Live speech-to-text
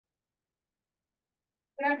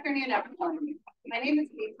Good afternoon, everyone. My name is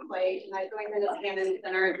Kate Clay, and I joined the Niskanen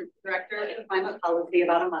Center as Director of Climate Policy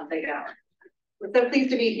about a month ago. We're so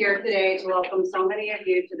pleased to be here today to welcome so many of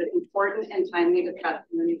you to this important and timely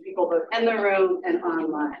discussion, people both in the room and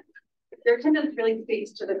online. Your attendance really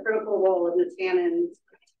speaks to the critical role of Niskanen's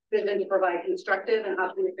vision to provide constructive and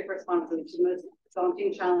optimistic responses to the most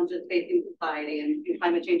daunting challenges facing society, and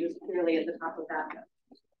climate change is clearly at the top of that list.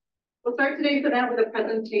 We'll start today's event with a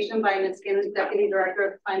presentation by Niskanen's Deputy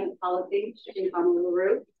Director of Climate Policy,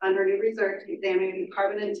 Pomerleau, on her new research examining the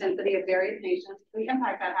carbon intensity of various nations and the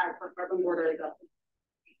impact that has for carbon border adjustment.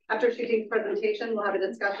 After Shooting's presentation, we'll have a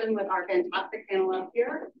discussion with our fantastic panelists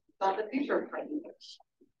here about the future of carbon.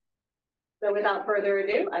 So without further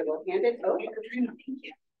ado, I will hand it over to Gruenig. Thank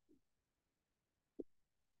you.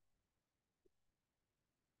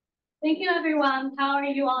 Thank you, everyone. How are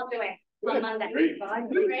you all doing on Monday?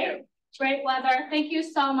 Great weather. Thank you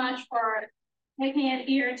so much for taking it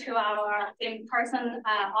here to our in-person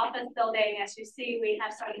office building. As you see, we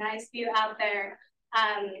have some nice view out there.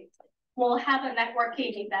 We'll have a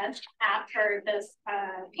networking event after this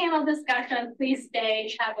panel discussion. Please stay,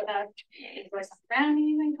 chat with us, enjoy some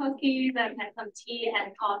brownies and cookies and some tea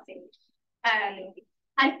and coffee.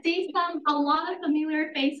 I see a lot of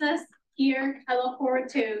familiar faces here. I look forward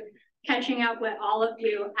to catching up with all of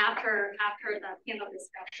you after the panel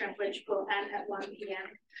discussion, which will end at 1 p.m.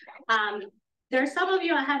 There's some of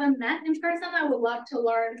you I haven't met in person. I would love to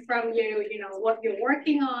learn from you, what you're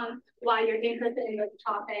working on, why you're interested in this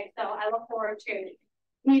topic. So I look forward to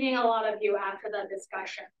meeting a lot of you after the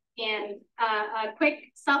discussion. And a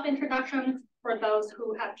quick self-introduction for those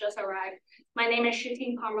who have just arrived. My name is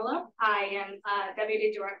Pomerleau. I am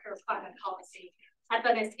Deputy Director of Climate Policy at the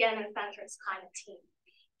Niskanen Center's climate team.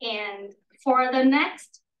 And for the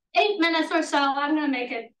next 8 minutes or so, I'm gonna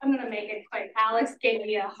make it quick. Alex gave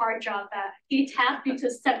me a hard job that he tasked me to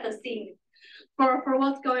set the scene for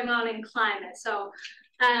what's going on in climate. So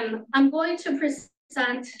I'm going to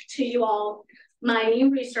present to you all my new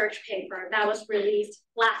research paper that was released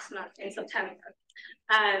last month in September.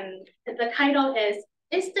 The title is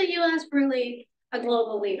the US really a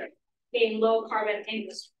global leader in low carbon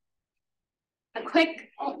industry? A quick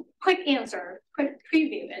answer, quick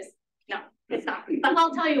preview is no, it's not. But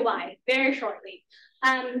I'll tell you why very shortly.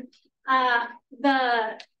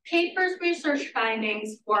 The paper's research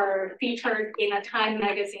findings were featured in a Time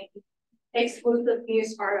magazine exclusive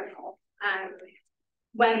news article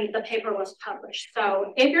when the paper was published.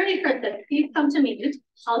 So if you're interested, please come to me.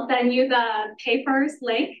 I'll send you the paper's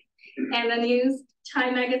link and the news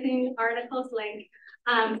Time magazine articles link.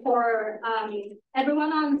 For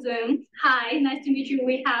everyone on Zoom, hi, nice to meet you.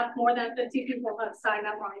 We have more than 50 people who have signed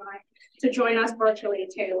up online to join us virtually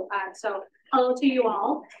too. So hello to you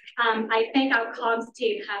all. I think our comms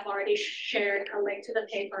team have already shared a link to the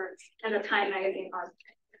paper and the Time magazine article.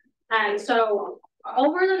 And so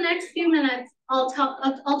over the next few minutes, I'll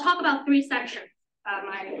talk about 3 sections of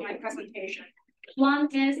my presentation. One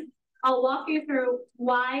is I'll walk you through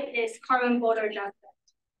why is carbon border adjustment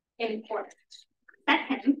important.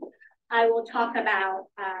 Second, I will talk about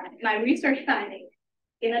my research findings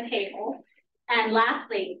in a table. And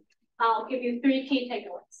lastly, I'll give you 3 key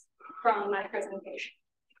takeaways from my presentation.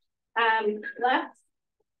 Let's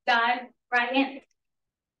dive right in.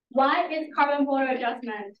 Why is carbon border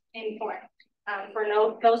adjustment important? For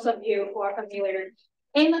those of you who are familiar,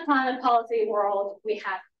 in the climate policy world, we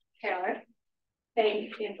have tariffs.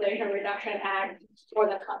 Think the Inflation Reduction Act or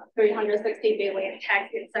the 360 billion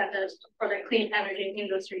tax incentives for the clean energy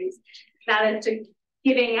industries. That is to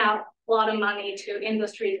giving out a lot of money to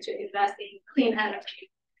industries to invest in clean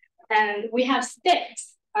energy. And we have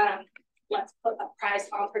sticks. Let's put a price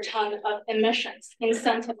on per ton of emissions,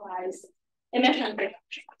 incentivize emission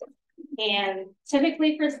reduction. And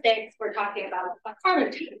typically for sticks, we're talking about a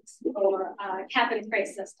carbon tax or a cap and trade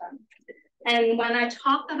system. And when I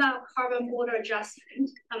talk about carbon border adjustment,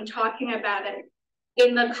 I'm talking about it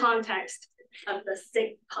in the context of the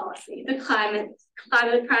SIG policy, the climate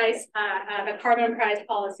price, the carbon price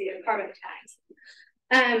policy of carbon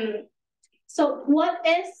tax. So what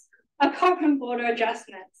is a carbon border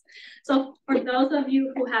adjustment? So for those of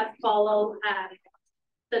you who have followed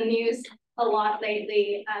the news a lot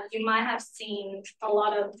lately, you might have seen a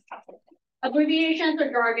lot of abbreviations or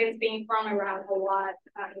jargons being thrown around a lot,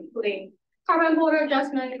 including carbon border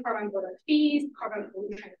adjustment, carbon border fees, carbon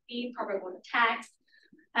pollution fee, carbon border tax.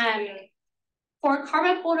 For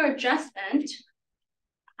carbon border adjustment,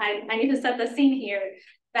 I need to set the scene here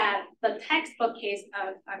that the textbook case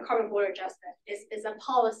of carbon border adjustment is a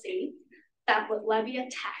policy that would levy a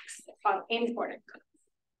tax on imported goods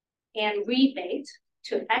and rebate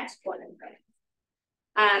to exported goods.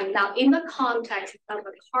 Now, in the context of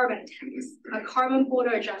a carbon tax, a carbon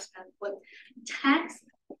border adjustment would tax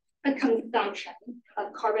the consumption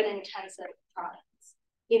of carbon-intensive products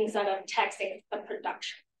instead of taxing the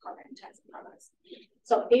production of carbon-intensive products.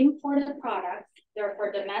 So imported products, they're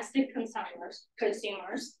for domestic consumers,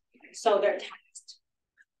 so they're taxed.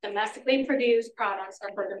 Domestically produced products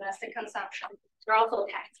are for domestic consumption, they're also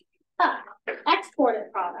taxed. But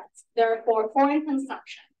exported products, they're for foreign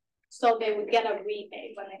consumption, so they would get a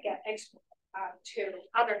rebate when they get exported to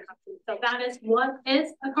other countries. So that is what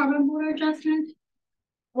is a carbon border adjustment.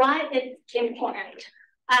 Why it's important.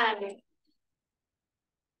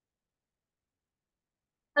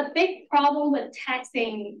 A big problem with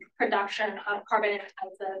taxing production of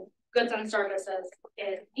carbon-intensive goods and services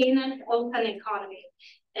is in an open economy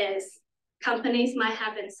is companies might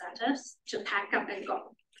have incentives to pack up and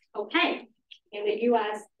go. Okay, in the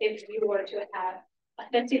US, if you were to have a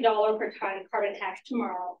 $50 per ton carbon tax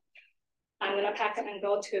tomorrow, I'm gonna pack up and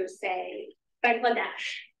go to, say,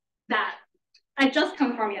 Bangladesh. That I just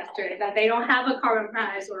confirmed yesterday that they don't have a carbon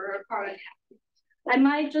price or a carbon tax. I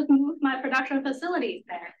might just move my production facilities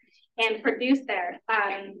there and produce there.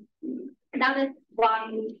 That is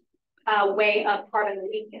one way of carbon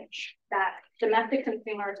leakage that domestic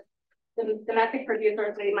consumers, domestic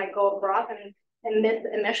producers, they might go abroad and emit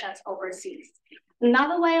emissions overseas.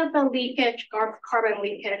 Another way of the leakage, carbon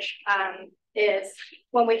leakage, is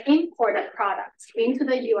when we import products into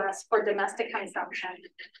the US for domestic consumption,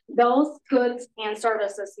 those goods and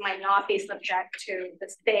services might not be subject to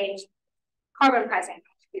the same carbon pricing.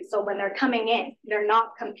 So when they're coming in, they're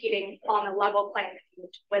not competing on a level playing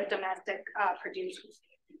field with domestic producers.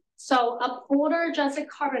 So a border adjusted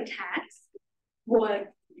carbon tax would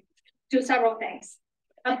do several things.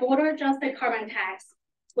 A border adjusted carbon tax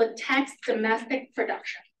would tax domestic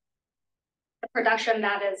production. The production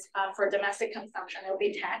that is for domestic consumption, it will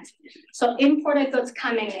be taxed. So imported goods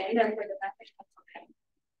coming in, they're for domestic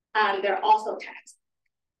consumption. They're also taxed.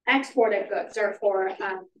 Exported goods are for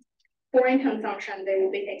foreign consumption, they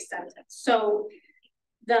will be exempted. So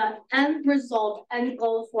the end result, end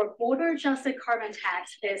goal for border adjusted carbon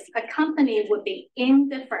tax is a company would be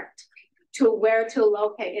indifferent to where to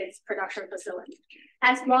locate its production facility,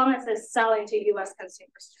 as long as it's selling to US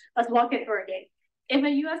consumers. Let's walk it through again. If a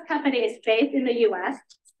US company is based in the US,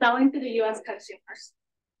 selling to the US consumers,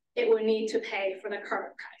 it will need to pay for the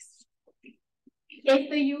carbon price.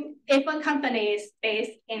 If a company is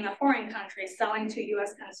based in a foreign country selling to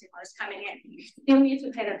US consumers coming in, you still need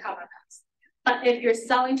to pay the carbon price. But if you're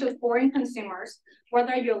selling to foreign consumers,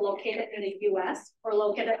 whether you're located in the US or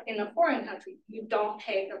located in a foreign country, you don't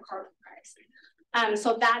pay the carbon price.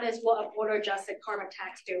 So that is what a border adjusted carbon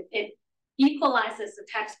tax do. It equalizes the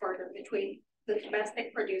tax burden between the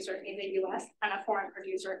domestic producer in the US and a foreign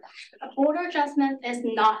producer. A border adjustment is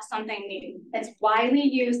not something new. It's widely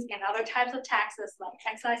used in other types of taxes like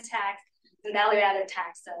excise tax and value-added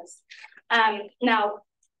taxes. Now,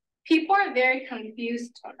 people are very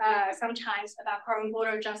confused sometimes about carbon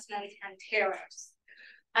border adjustments and tariffs.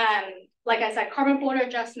 Like I said, carbon border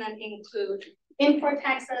adjustment include import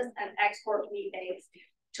taxes and export rebates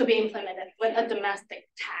to be implemented with a domestic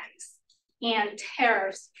tax. And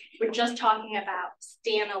tariffs, we're just talking about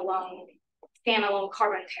standalone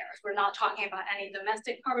carbon tariffs. We're not talking about any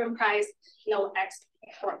domestic carbon price, no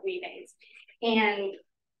export rebates. And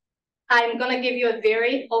I'm going to give you a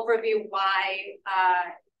very overview why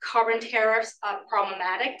carbon tariffs are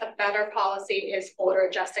problematic. A better policy is border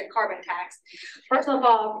adjusted carbon tax. First of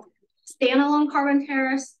all, standalone carbon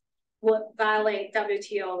tariffs would violate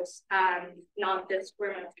WTO's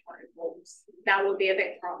non-discriminatory rules. That would be a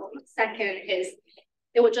big problem. Second is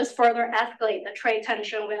it would just further escalate the trade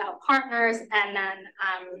tension with our partners and then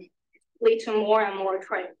lead to more and more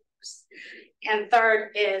trade wars. And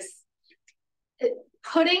third is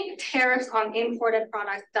putting tariffs on imported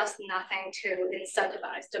products does nothing to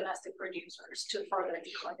incentivize domestic producers to further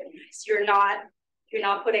decarbonize. You're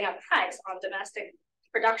not putting a price on domestic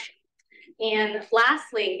production. And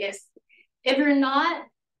lastly is if you're not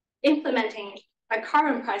implementing a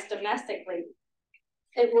carbon price domestically,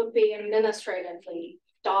 it would be administratively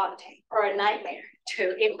daunting or a nightmare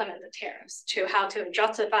to implement the tariffs, to how to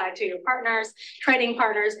justify to your partners, trading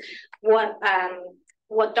partners, what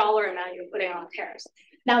dollar amount you're putting on tariffs.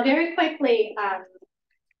 Now, very quickly,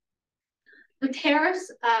 the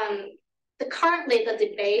tariffs, currently the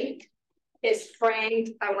debate is framed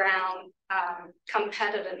around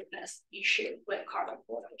competitiveness issue with carbon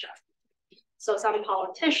border adjustment. So some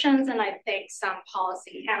politicians and I think some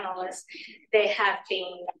policy analysts, they have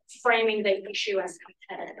been framing the issue as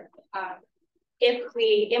competitive. If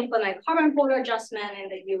we implement carbon border adjustment in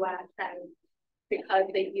the US, then because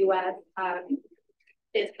the US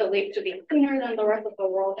is believed to be cleaner than the rest of the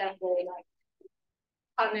world and will like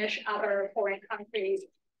punish other foreign countries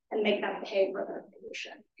and make them pay for their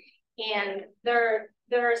pollution. And there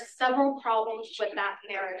are several problems with that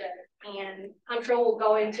narrative, and I'm sure we'll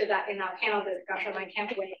go into that in our panel discussion. I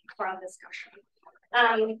can't wait for our discussion.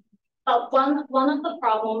 But one of the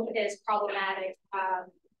problems is problematic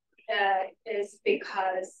is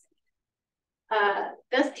because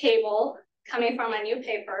this table coming from a new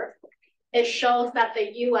paper, it shows that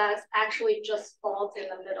the US actually just falls in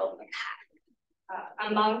the middle of the pack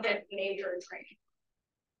among its major trade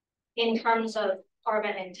in terms of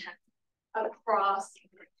carbon intensity across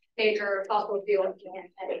major fossil fuel and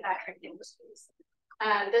manufacturing industries.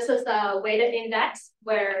 This is a weighted index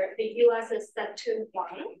where the US is set to 1.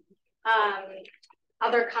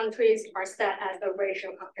 Other countries are set as a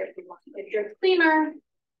ratio compared to 1. If you're cleaner,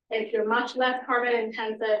 if you're much less carbon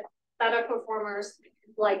intensive, better performers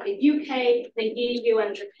like the UK, the EU,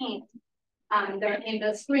 and Japan, they're in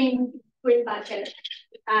the green bucket.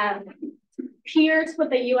 Peers with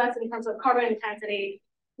the US in terms of carbon intensity,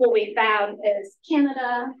 what we found is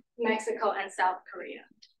Canada, Mexico, and South Korea.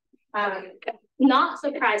 Not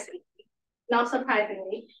surprisingly,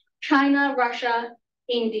 China, Russia,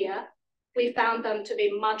 India, we found them to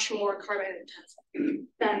be much more carbon intensive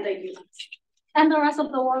than the US and the rest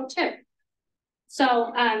of the world too.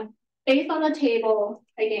 So based on the table,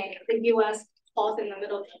 again, the US falls in the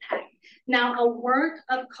middle of the pack. Now, a word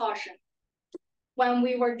of caution. When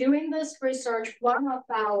we were doing this research, one of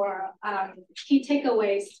our key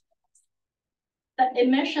takeaways, the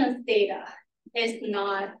emissions data is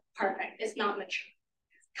not perfect, it's not mature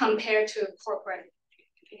compared to corporate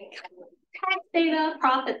tax data,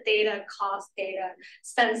 profit data, cost data,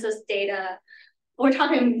 census data. We're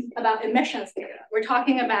talking about emissions data. We're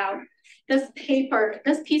talking about this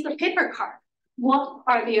piece of paper card. What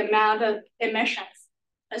are the amount of emissions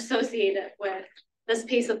associated with this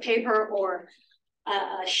piece of paper or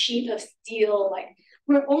a sheet of steel? Like,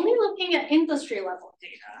 we're only looking at industry level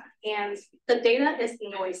data, and the data is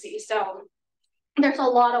noisy. So there's a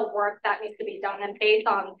lot of work that needs to be done, and based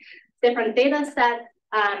on different data sets,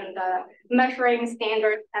 the measuring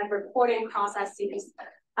standards and reporting processes,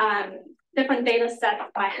 different data sets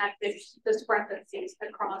might have discrepancies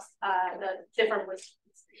across the different regions.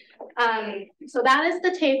 So that is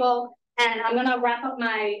the table, and I'm gonna wrap up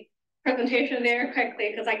my presentation very quickly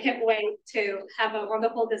because I can't wait to have a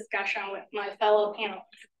wonderful discussion with my fellow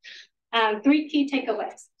panelists. 3 key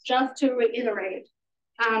takeaways, just to reiterate.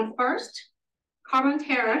 First, carbon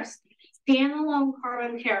tariffs, standalone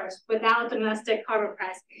carbon tariffs without domestic carbon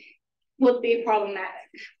price would be problematic.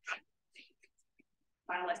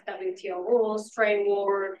 Violates WTO rules, trade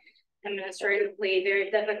war, administratively very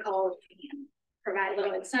difficult, and provide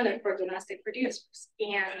little incentive for domestic producers.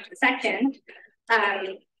 And second,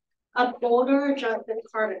 a border adjusted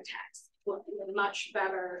carbon tax would be a much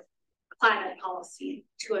better climate policy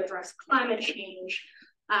to address climate change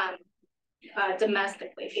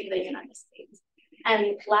domestically in the United States.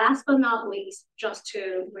 And last but not least, just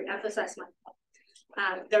to reemphasize my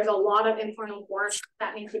point, there's a lot of important work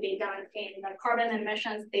that needs to be done in the carbon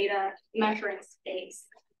emissions data measuring space.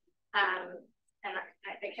 And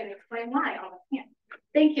I can explain why on the hand.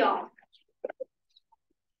 Thank you all.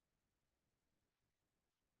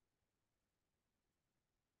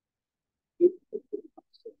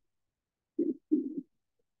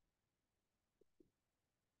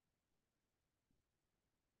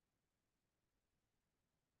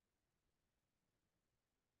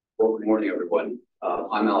 Well, good morning, everyone.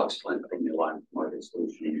 I'm Alex Flint from the Alliance for Market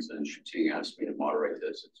Solutions, and Shooting asked me to moderate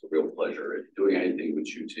this. It's a real pleasure. Doing anything with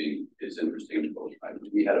Shooting is interesting to both sides.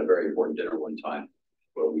 We had a very important dinner one time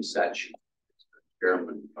where we sat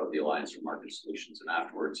chairman of the Alliance for Market Solutions, and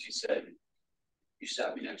afterwards he said, "You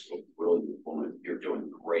sat me next to a brilliant woman. You're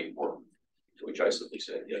doing great work." To which I simply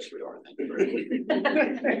said, "Yes, we are. Thank you very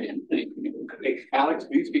much." Hey, Alex,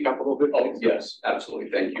 can you speak up a little bit? Oh, yes,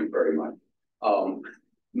 absolutely. Thank you very much.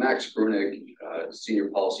 Max Gruenig, Senior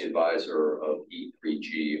Policy Advisor of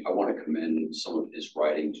E3G. I want to commend some of his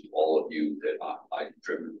writing to all of you that I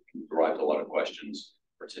derived a lot of questions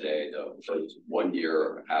for today. The first 1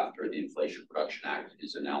 year after the Inflation Reduction Act,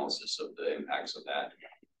 his analysis of the impacts of that.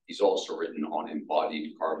 He's also written on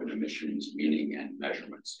embodied carbon emissions, meaning and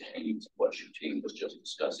measurements. And what Shooting was just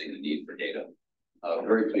discussing, the need for data.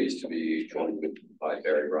 Very pleased to be joined by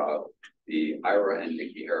Barry Rabe, the Ira and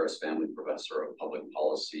Nikki Harris Family Professor of Public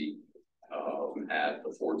Policy at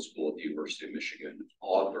the Ford School at the University of Michigan,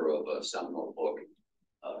 author of a seminal book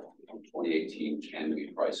from 2018, Can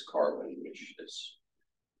We Price Carbon, which is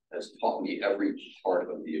has taught me every part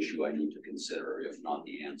of the issue I need to consider, if not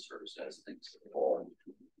the answers, as things evolve.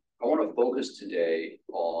 I want to focus today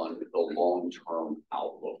on the long-term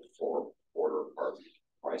outlook for border carbon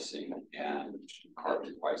pricing and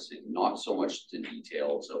carbon pricing, not so much the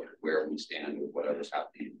details of where we stand with whatever's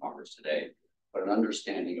happening in Congress today, but an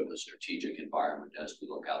understanding of the strategic environment as we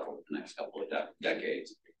look out over the next couple of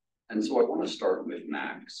decades. And so I want to start with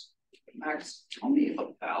Max. Max, tell me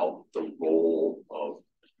about the role of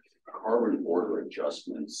carbon border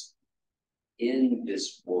adjustments in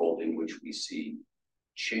this world in which we see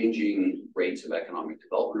changing rates of economic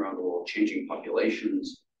development around the world, changing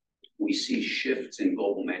populations. We see shifts in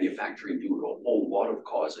global manufacturing due to a whole lot of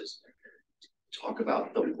causes. Talk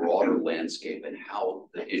about the broader landscape and how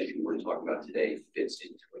the issue we're talking about today fits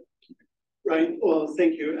into it. Right. Well,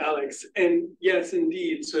 thank you, Alex. And yes,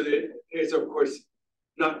 indeed. So there's, of course,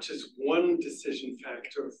 not just one decision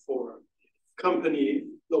factor for company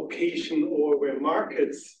location or where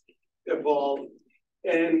markets evolve.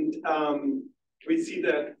 And we see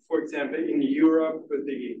that, for example, in Europe with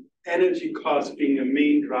the energy cost being a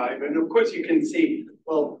main driver. And of course, you can see,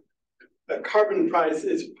 well, the carbon price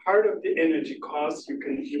is part of the energy cost. You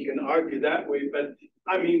can argue that way, but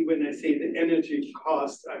I mean, when I say the energy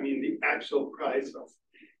cost, I mean the actual price of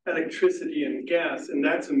electricity and gas, and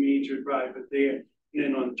that's a major driver there. And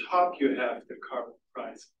then on top, you have the carbon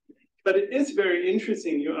price. But it is very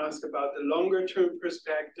interesting. You ask about the longer term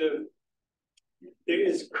perspective. There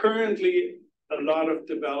is currently a lot of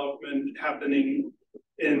development happening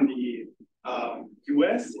in the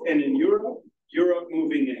US and in Europe. Europe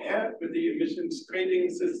moving ahead with the emissions trading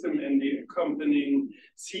system and the accompanying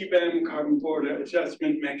CBAM, carbon border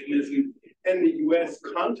adjustment mechanism, and the US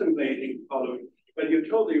contemplating following. But you're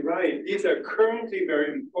totally right. These are currently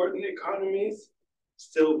very important economies,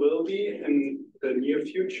 still will be in the near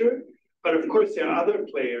future. But of course, there are other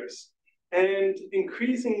players. And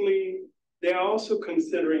increasingly, they're also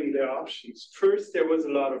considering their options. First, there was a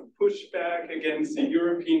lot of pushback against the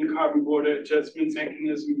European carbon border adjustment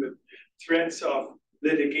mechanism with threats of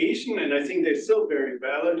litigation, and I think they're still very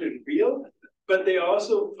valid and real, but they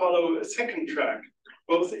also follow a second track.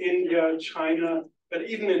 Both India, China, but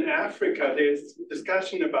even in Africa, there's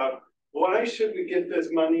discussion about why should we give this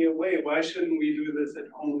money away? Why shouldn't we do this at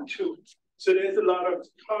home too? So there's a lot of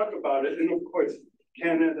talk about it. And of course,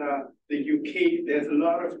 Canada, the UK, there's a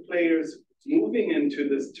lot of players moving into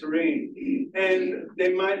this terrain. And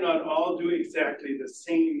they might not all do exactly the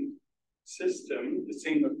same system, the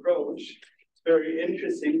same approach. It's very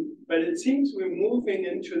interesting, but it seems we're moving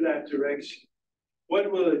into that direction.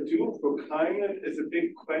 What will it do for climate is a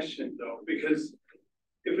big question though, because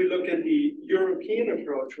if we look at the European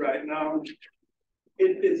approach right now,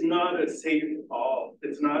 it is not a save all.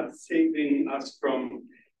 It's not saving us from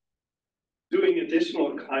doing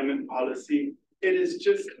additional climate policy. It is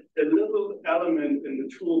just a little element in the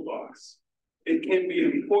toolbox. It can be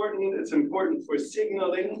important. It's important for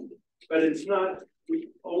signaling, but it's not the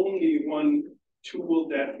only one tool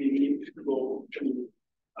that we need to go to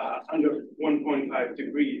under 1.5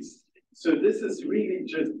 degrees. So this is really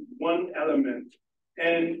just one element.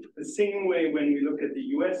 And the same way when we look at the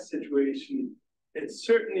US situation, it's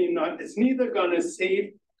certainly not, it's neither gonna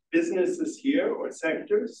save businesses here or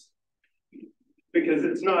sectors, because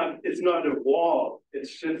it's not a wall,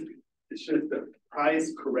 it's just a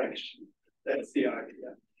price correction. That's the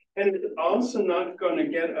idea. And it's also not going to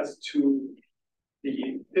get us to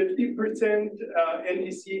the 50%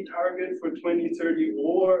 NDC target for 2030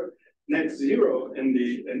 or net zero in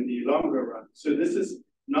the longer run. So this is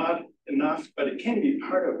not enough, but it can be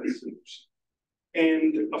part of the solution.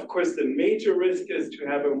 And of course, the major risk is to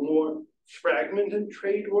have a more fragmented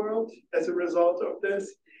trade world as a result of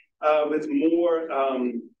this, with more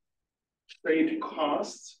trade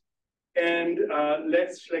costs and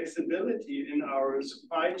less flexibility in our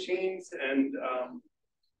supply chains and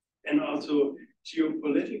also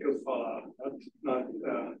geopolitical fallout.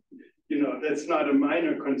 That's not a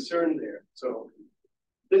minor concern there. So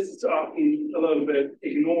this is often a little bit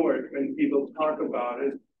ignored when people talk about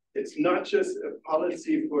it. It's not just a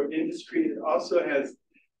policy for industry, it also has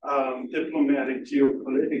diplomatic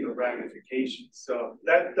geopolitical ramifications. So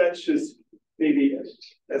that's just maybe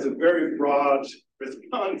as a very broad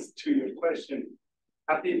response to your question.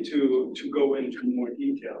 Happy to go into more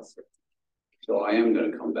details. So I am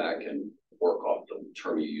going to come back and work off the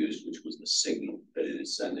term you used, which was the signal that it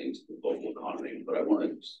is sending to the global economy. But I want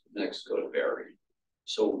to next go to Barry.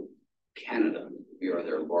 So Canada, we are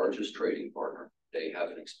their largest trading partner. They have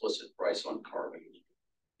an explicit price on carbon.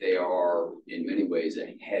 They are in many ways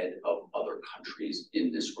ahead of other countries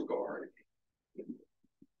in this regard.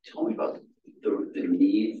 Tell me about the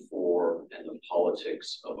need for and the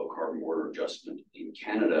politics of a carbon border adjustment in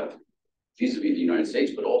Canada vis-a-vis the United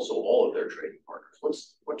States, but also all of their trading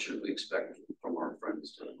partners? What should we expect from our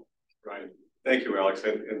friends today? Right. Thank you, Alex,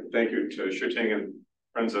 and thank you to Shooting and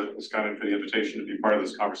friends at Niskanen for the invitation to be part of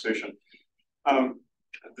this conversation. I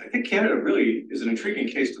think Canada really is an intriguing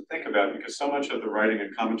case to think about because so much of the writing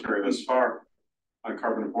and commentary thus far on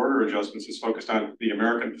carbon border adjustments is focused on the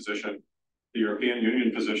American position, the European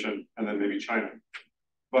Union position, and then maybe China.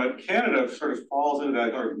 But Canada sort of falls into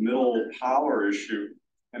that sort of middle power issue,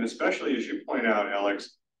 and especially as you point out,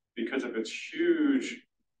 Alex, because of its huge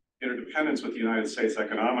interdependence with the United States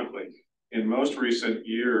economically. In most recent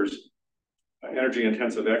years,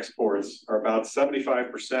 energy-intensive exports are about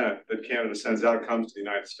 75% that Canada sends out comes to the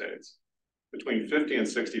United States. Between 50 and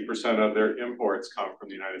 60% of their imports come from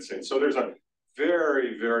the United States. So there's a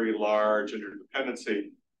very, very large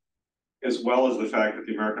interdependency, as well as the fact that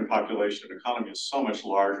the American population and economy is so much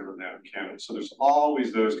larger than that of Canada. So there's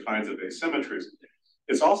always those kinds of asymmetries.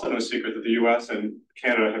 It's also no secret that the US and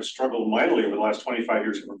Canada have struggled mightily over the last 25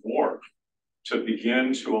 years or more to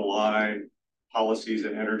begin to align policies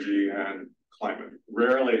in energy and climate.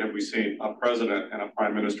 Rarely have we seen a president and a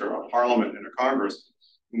prime minister, a parliament and a Congress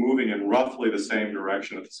moving in roughly the same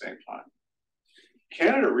direction at the same time.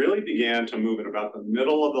 Canada really began to move in about the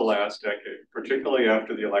middle of the last decade, particularly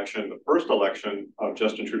after the election, the first election of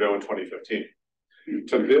Justin Trudeau in 2015,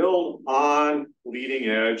 to build on leading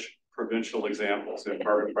edge provincial examples in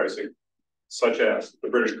carbon pricing, such as the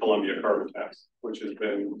British Columbia carbon tax, which has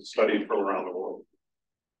been studied from around the world,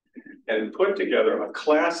 and put together a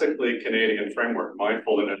classically Canadian framework,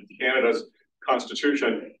 mindful that in Canada's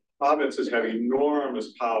constitution, provinces have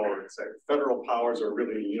enormous power. And say federal powers are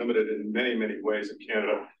really limited in many, many ways in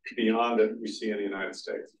Canada beyond that we see in the United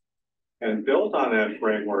States. And built on that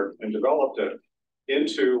framework and developed it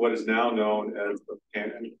into what is now known as the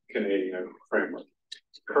Pan-Canadian framework.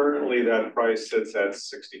 Currently, that price sits at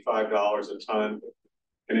 $65 a ton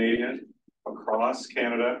Canadian across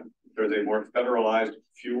Canada. There's a more federalized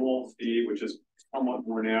fuel fee, which is somewhat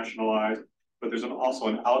more nationalized, but there's also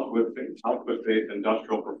an output-based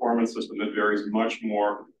industrial performance system that varies much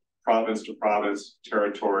more province to province,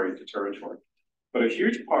 territory to territory. But a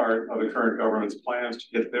huge part of the current government's plans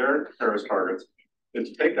to hit their Paris targets is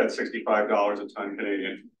to take that $65 a ton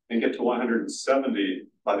Canadian and get to 170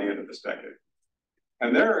 by the end of this decade.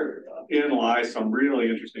 And therein lies some really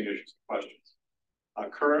interesting issues and questions.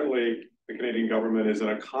 Currently, the Canadian government is in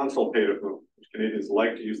a consultative move, which Canadians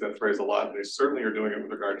like to use that phrase a lot. They certainly are doing it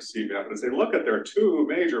with regard to CBAM. And as they look at their two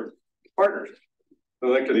major partners, they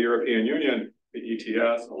look to the European Union, the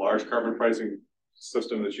ETS, a large carbon pricing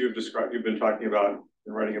system that you've described, you've been talking about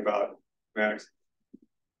and writing about, Max,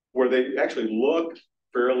 where they actually look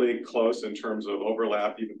fairly close in terms of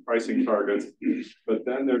overlap, even pricing targets. But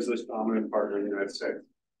then there's this dominant partner in the United States,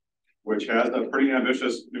 which has a pretty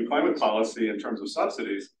ambitious new climate policy in terms of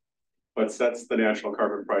subsidies, but sets the national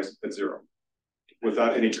carbon price at zero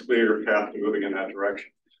without any clear path to moving in that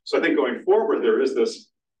direction. So I think going forward, there is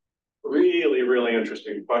this really, really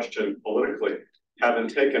interesting question politically, having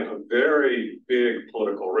taken a very big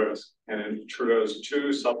political risk. And in Trudeau's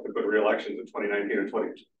two subsequent re-elections in 2019 and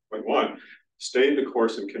 2021, stayed the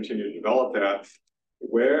course and continued to develop that.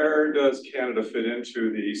 Where does Canada fit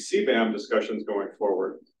into the CBAM discussions going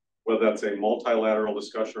forward? Whether that's a multilateral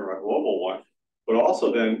discussion or a global one, but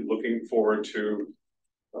also then looking forward to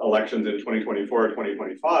elections in 2024 or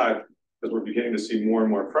 2025, because we're beginning to see more and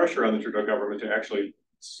more pressure on the Trudeau government to actually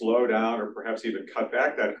slow down or perhaps even cut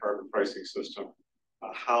back that carbon pricing system.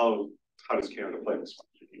 How does Canada play this one?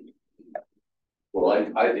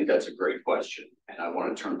 Well, I think that's a great question. And I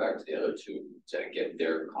want to turn back to the other two to get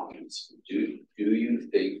their comments. Do you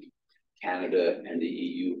think Canada and the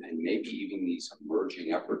EU, and maybe even these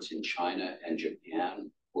emerging efforts in China and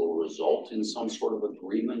Japan, will result in some sort of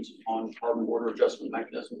agreement on carbon border adjustment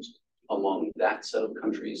mechanisms among that set of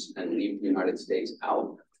countries and leave the United States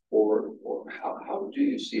out? Or how do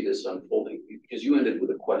you see this unfolding? Because you ended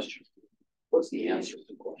with a question. What's the answer to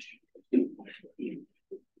the question?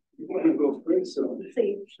 You want to go first? So.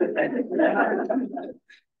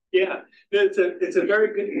 Yeah, it's a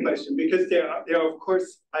very good question because there are of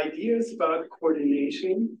course ideas about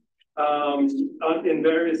coordination in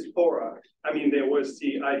various fora. I mean, there was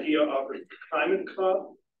the idea of a climate club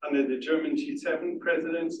under the German G7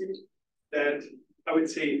 presidency that I would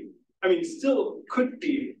say, I mean, still could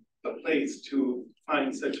be a place to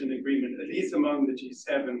find such an agreement, at least among the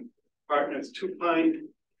G7 partners, to find,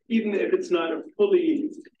 even if it's not a fully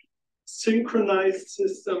synchronized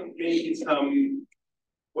system, maybe some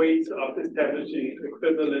ways of establishing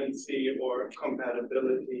equivalency or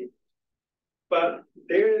compatibility. but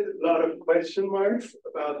there are a lot of question marks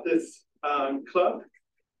about this club.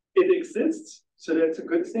 It exists, so that's a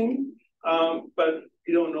good thing, but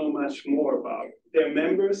we don't know much more about it. They're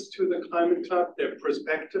members to the Climate Club, they're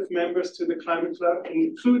prospective members to the Climate Club,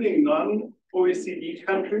 including non-OECD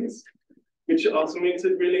countries, which also makes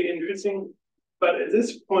it really interesting. But at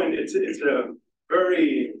this point, it's a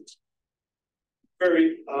very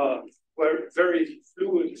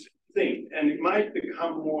fluid thing, and it might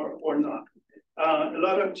become more or not. A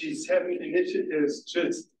lot of G7 initiatives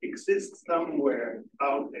just exist somewhere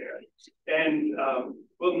out there and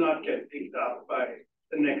will not get picked up by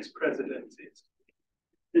the next presidencies.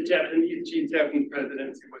 The Japanese G7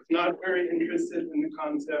 presidency was not very interested in the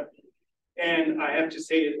concept. And I have to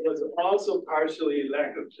say it was also partially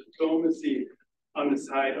lack of diplomacy on the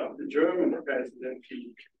side of the German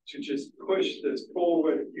presidency to just push this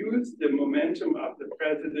forward, use the momentum of the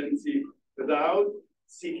presidency without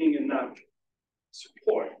seeking enough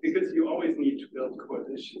support, because you always need to build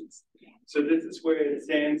coalitions. So this is where it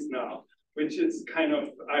stands now, which is kind of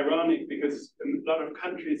ironic because a lot of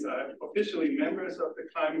countries are officially members of the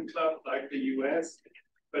Climate Club, like the US,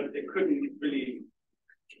 but they couldn't really,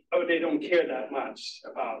 they don't care that much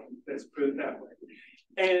about it, let's put it that way.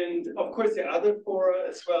 And of course, the other fora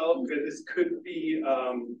as well, where this could be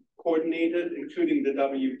coordinated, including the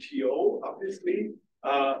WTO, obviously,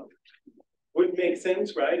 would make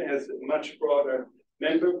sense, right? It has a much broader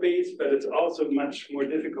member base, but it's also much more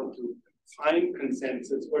difficult to find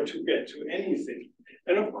consensus or to get to anything.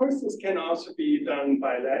 And of course, this can also be done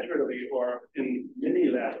bilaterally or in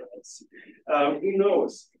minilaterals. Who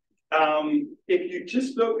knows? If you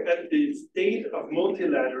just look at the state of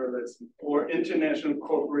multilateralism or international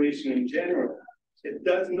cooperation in general, it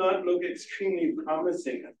does not look extremely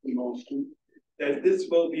promising at the moment that this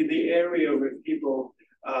will be the area where people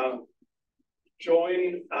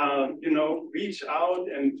join, reach out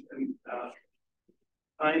and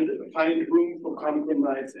find room for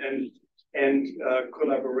compromise and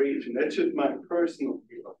collaboration. That's just my personal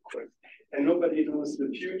view, of course. And nobody knows the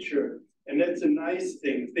future. And that's a nice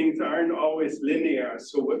thing. Things aren't always linear.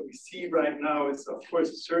 So what we see right now is, of course,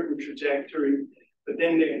 a certain trajectory, but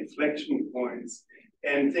then there are inflection points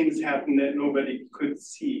and things happen that nobody could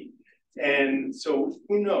see. And so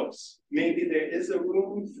who knows? Maybe there is a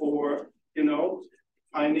room for,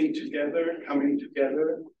 finding together, coming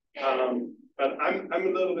together. But I'm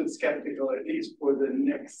a little bit skeptical, at least for the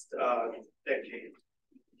next decade.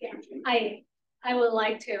 Yeah, I would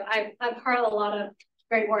like to. I've heard a lot of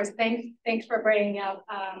great words. Thanks for bringing up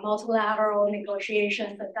multilateral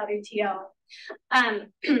negotiations at WTO.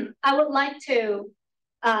 I would like to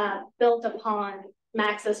build upon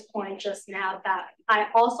Max's point just now that I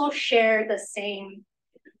also share the same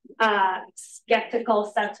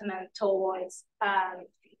skeptical sentiment towards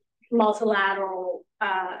multilateral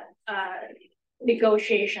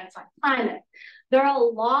negotiations on climate. There are a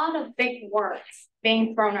lot of big words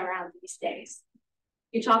being thrown around these days.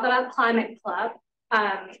 You talk about Climate Club.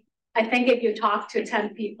 I think if you talk to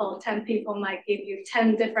 10 people might give you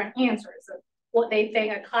 10 different answers of what they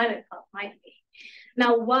think a Climate Club might be.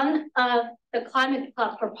 Now, one of the Climate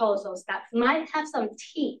Club proposals that might have some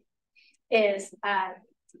teeth is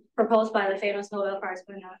proposed by the famous Nobel Prize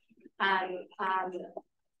winner,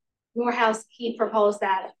 Morehouse. He proposed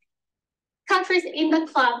that countries in the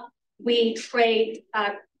club, we trade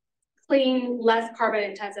clean, less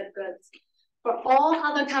carbon-intensive goods. For all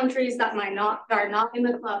other countries that are not in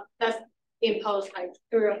the club, let's impose like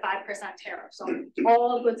 3 or 5% tariffs on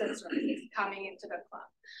all goods and services coming into the club.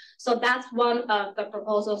 So that's one of the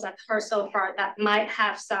proposals I've heard so far that might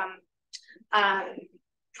have some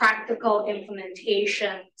practical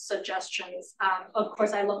implementation suggestions. Of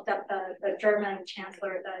course, I looked up the German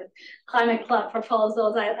chancellor, the Climate Club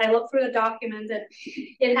proposals. I looked through the documents, and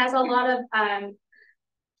it has a lot of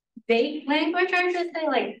vague language, I should say,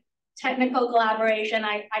 like technical collaboration.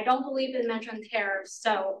 I don't believe it mentioned tariffs.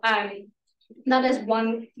 So that is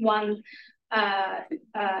one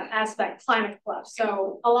aspect, Climate Club.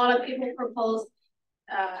 So a lot of people propose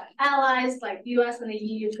allies like US and the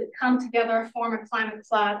EU could come together, form a Climate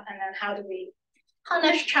Club, and then how do we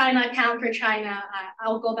punish China, counter China?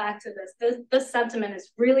 I'll go back to this. This sentiment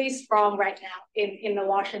is really strong right now in the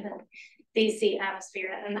Washington, DC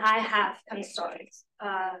atmosphere, and I have concerns,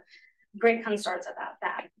 great concerns about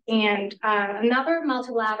that. And another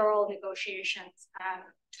multilateral negotiations.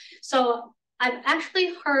 So I've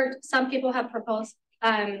actually heard some people have proposed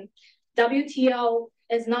WTO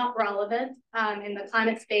is not relevant in the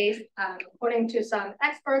climate space. According to some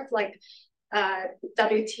experts, like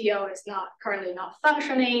WTO is currently not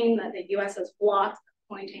functioning, that the US has blocked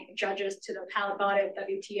appointing judges to the appellate body of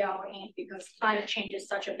WTO, and because climate change is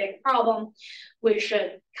such a big problem, we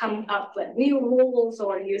should come up with new rules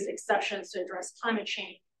or use exceptions to address climate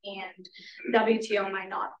change. And WTO might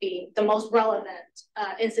not be the most relevant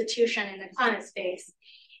institution in the climate space.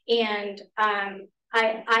 And I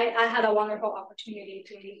had a wonderful opportunity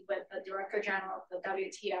to meet with the Director General of the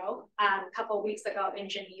WTO a couple of weeks ago in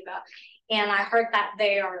Geneva, and I heard that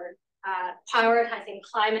they are prioritizing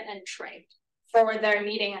climate and trade for their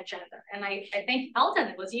meeting agenda. And I think, Elton,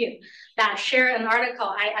 it was you that shared an article.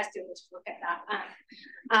 I still need to look at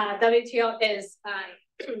that. WTO is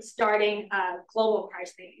starting a global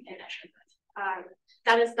pricing initiative.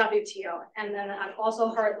 That is WTO. And then I've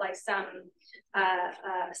also heard like some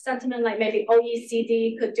sentiment like maybe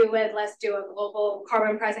OECD could do it. Let's do a global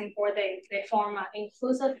carbon pricing board. They form an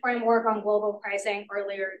inclusive framework on global pricing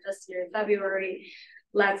earlier this year, February.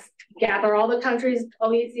 Let's gather all the countries,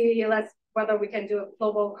 OECD, whether we can do a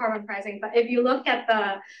global carbon pricing. But if you look at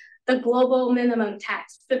the global minimum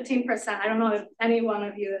tax, 15%, I don't know if any one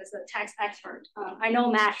of you is a tax expert. I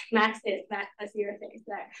know Max is your thing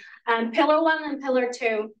there. Pillar 1 and Pillar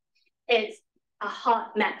 2 is a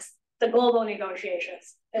hot mess. The global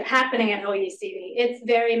negotiations happening at OECD. It's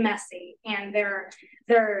very messy, and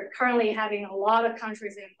they're currently having a lot of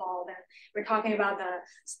countries involved. And we're talking about the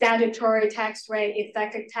statutory tax rate,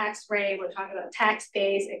 effective tax rate. We're talking about tax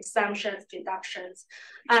base, exemptions, deductions.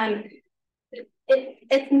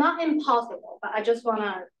 It's not impossible, but I just want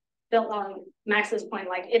to build on Max's point.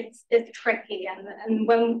 Like it's tricky, and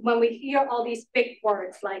when we hear all these big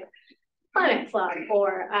words like climate club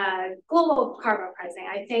or global carbon pricing,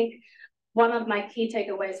 I think one of my key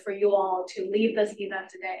takeaways for you all to leave this event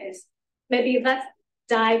today is maybe let's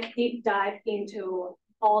deep dive into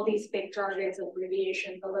all these big jargons and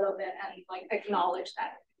abbreviations a little bit and like acknowledge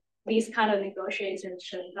that these kind of negotiations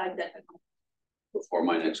shouldn't be difficult. Before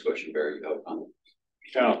my next question, Barry, you have a comment?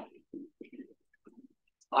 Yeah.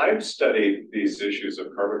 I've studied these issues of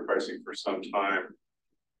carbon pricing for some time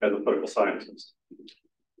as a political scientist.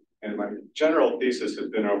 And my general thesis has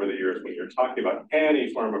been over the years, when you're talking about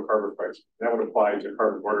any form of carbon pricing, that would apply to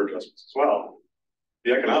carbon border adjustments as well.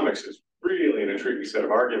 The economics is really an intriguing set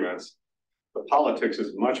of arguments. The politics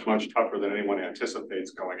is much, much tougher than anyone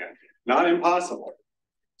anticipates going in. Not impossible,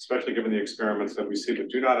 especially given the experiments that we see, but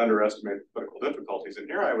do not underestimate the political difficulties. And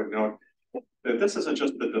here I would note that this isn't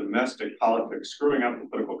just the domestic politics screwing up the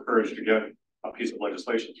political courage to get a piece of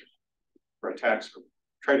legislation for a tax or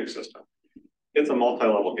trading system. It's a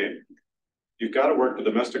multi-level game. You've got to work the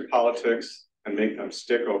domestic politics and make them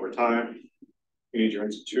stick over time. You need your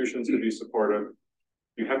institutions to be supportive.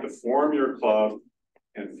 You have to form your club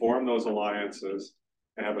and form those alliances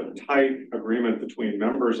and have a tight agreement between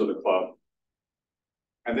members of the club.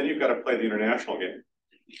 And then you've got to play the international game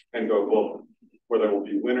and go global, where there will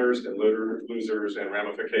be winners and losers and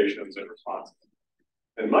ramifications and responses.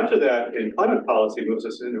 And much of that in climate policy moves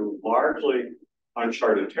us into largely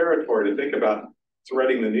uncharted territory to think about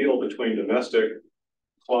threading the needle between domestic,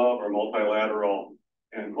 club, or multilateral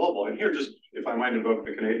and global. And here, just if I might invoke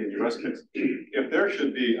the Canadian-US case, if there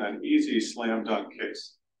should be an easy slam dunk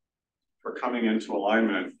case for coming into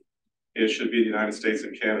alignment, it should be the United States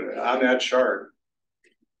and Canada. On that chart,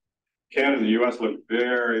 Canada and the US look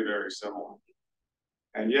very, very similar.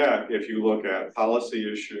 And yet, if you look at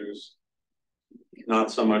policy issues,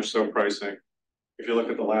 not so much so pricing. If you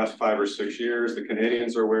look at the last 5 or 6 years, the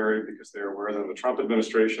Canadians are wary because they're aware that in the Trump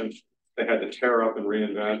administration, they had to tear up and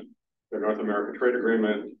reinvent their North American trade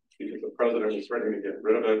agreement because the president was ready to get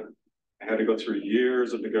rid of it. They had to go through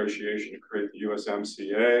years of negotiation to create the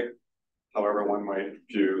USMCA, however one might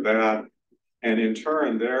view that. And in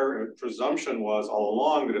turn, their presumption was all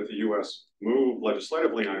along that if the US moved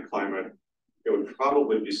legislatively on climate, it would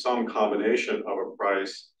probably be some combination of a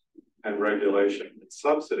price and regulation and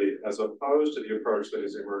subsidy, as opposed to the approach that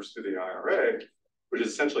has emerged through the IRA, which is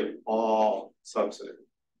essentially all subsidy.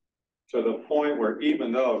 To the point where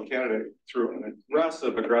even though Canada, through an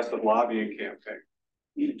aggressive lobbying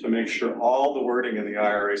campaign to make sure all the wording in the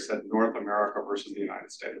IRA said North America versus the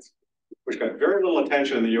United States, which got very little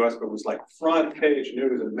attention in the US, but was like front page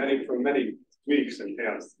news for many weeks in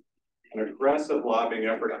Canada. An aggressive lobbying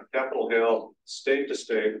effort on Capitol Hill, state to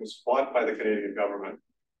state, was fought by the Canadian government.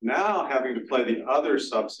 Now having to play the other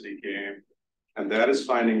subsidy game, and that is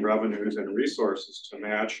finding revenues and resources to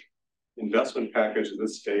match investment packages that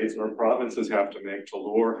states or provinces have to make to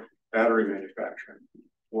lure battery manufacturing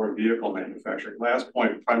or vehicle manufacturing. Last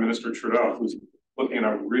point, Prime Minister Trudeau, who's looking at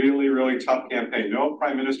a really, really tough campaign. No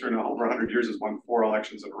prime minister in over 100 years has won 4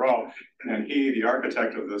 elections in a row. And he, the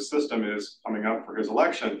architect of this system, is coming up for his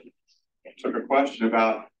election. Took a question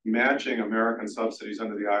about matching American subsidies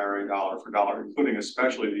under the IRA dollar for dollar, including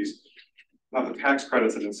especially these, not the tax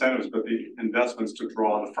credits and incentives, but the investments to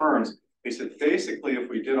draw the firms. He said, basically, if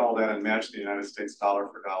we did all that and matched the United States dollar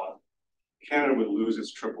for dollar, Canada would lose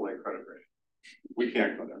its AAA credit rating. We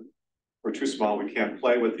can't go there. We're too small. We can't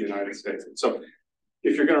play with the United States. And so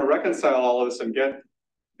if you're going to reconcile all of this and get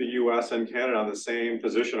the US and Canada on the same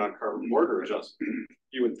position on carbon border adjustment,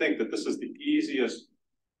 you would think that this is the easiest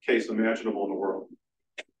case imaginable in the world.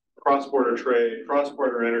 Cross-border trade,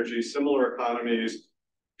 cross-border energy, similar economies,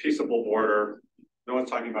 peaceable border. No one's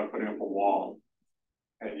talking about putting up a wall.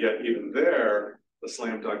 And yet even there, the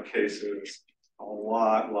slam dunk case is a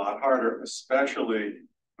lot harder, especially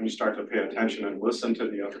when you start to pay attention and listen to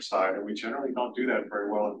the other side. And we generally don't do that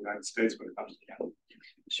very well in the United States when it comes to Canada.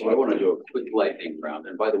 So I want to do a quick lightning round.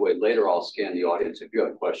 And by the way, later I'll scan the audience. If you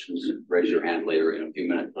have questions, raise your hand later in a few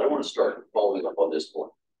minutes. But I want to start following up on this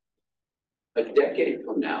point. A decade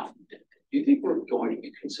from now, do you think we're going to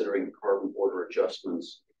be considering carbon border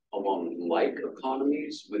adjustments among like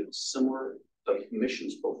economies with similar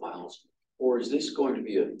emissions profiles? Or is this going to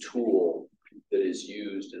be a tool that is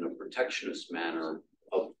used in a protectionist manner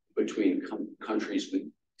between countries with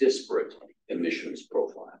disparate emissions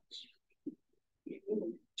profiles?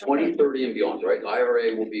 2030 and beyond, right? The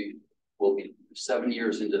IRA will be 7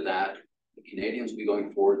 years into that. The Canadians will be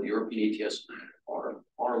going forward. The European ETS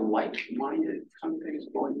are like-minded countries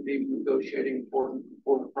going to be negotiating for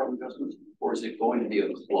carbon adjustments, or is it going to be a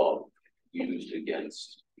club used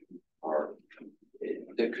against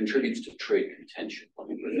that contributes to trade contention?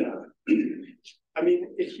 I mean,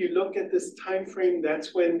 if you look at this time frame,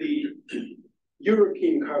 that's when the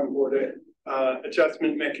European carbon border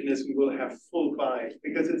adjustment mechanism will have full buy,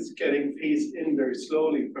 because it's getting phased in very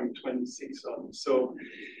slowly from 26 on. So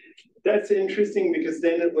that's interesting, because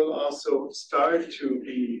then it will also start to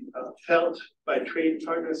be felt by trade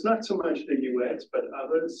partners, not so much the US, but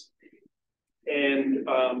others. And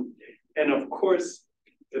of course,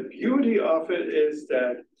 the beauty of it is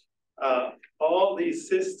that all these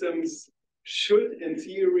systems should, in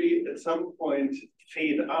theory, at some point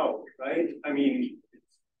fade out, right? I mean,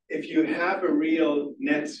 if you have a real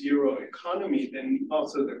net zero economy, then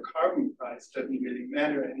also the carbon price doesn't really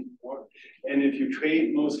matter anymore. And if you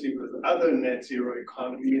trade mostly with other net zero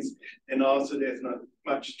economies, then also there's not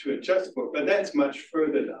much to adjust for. But that's much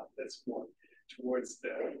further down. That's more towards the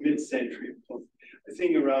mid-century point. I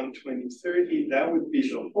think around 2030, that would be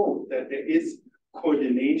the hope, that there is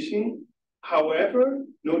coordination. However,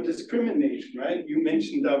 no discrimination, right? You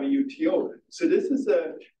mentioned WTO. So this is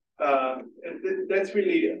that's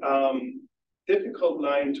really difficult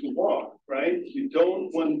line to walk, right? You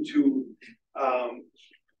don't want to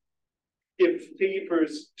give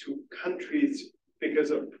favors to countries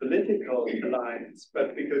because of political alliance,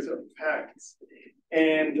 but because of facts.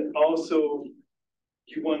 And also,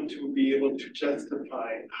 you want to be able to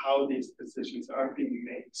justify how these decisions are being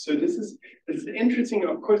made. So this is interesting.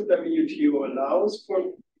 Of course, WTO allows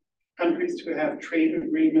for countries to have trade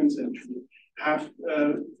agreements and to have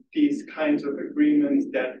these kinds of agreements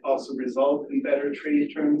that also result in better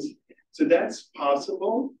trade terms. So that's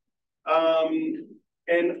possible.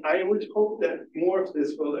 And I would hope that more of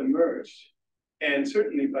this will emerge. And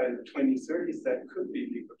certainly by the 2030s, that could be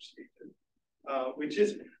negotiated. Which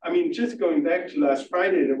is, I mean, just going back to last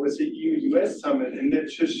Friday, there was the EU-US summit, and that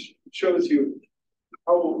just shows you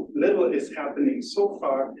how little is happening so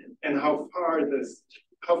far and how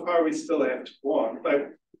far we still have to walk.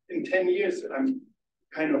 But in 10 years, I'm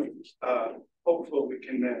kind of hopeful we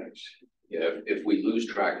can manage. Yeah, if we lose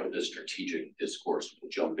track of the strategic discourse, we'll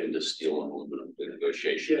jump into steel and aluminum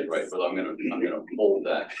negotiations, yes. Right? But I'm gonna hold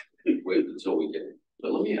that with until we get it.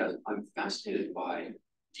 But let me ask, I'm fascinated by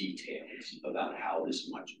details about how this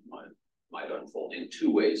might unfold in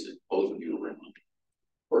two ways that both of you are in.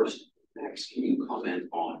 First, Max, can you comment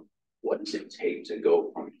on what does it take to go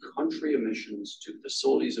from country emissions to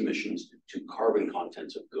facilities emissions to carbon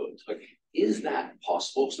contents of goods? Like, is that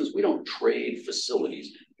possible? Since we don't trade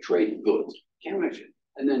facilities, we trade goods. Can't imagine.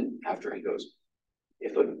 And then after he goes,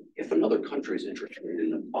 if another country is interested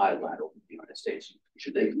in a bilateral with the United States,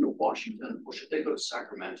 should they go to Washington or should they go to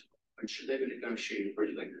Sacramento? And should they be negotiating for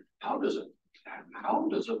anything? How does an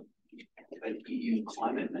EU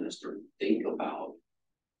climate minister think about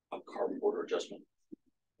a carbon border adjustment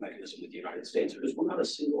mechanism with the United States? Because we're not a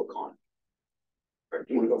single economy. Right,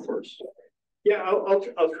 do you want to go first? Yeah,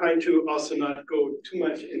 I'll try to also not go too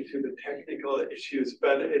much into the technical issues,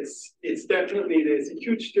 but it's definitely, there's a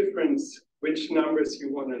huge difference which numbers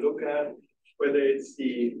you want to look at, whether it's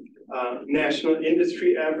the national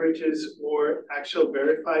industry averages or actual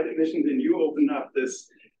verified emissions, and you open up this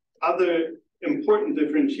other important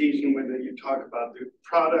differentiation whether you talk about the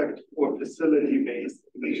product or facility-based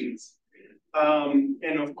emissions.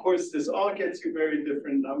 And of course, this all gets you very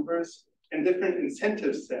different numbers and different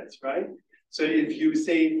incentive sets, right? So if you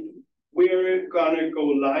say, we're gonna go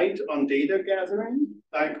light on data gathering,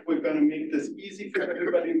 like we're gonna make this easy for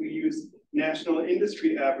everybody, we use national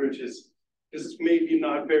industry averages. This is maybe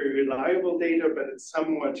not very reliable data, but it's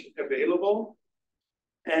somewhat available.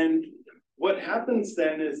 And what happens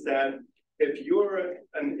then is that if you're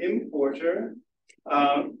an importer,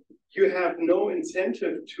 you have no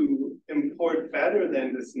incentive to import better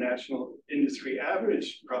than this national industry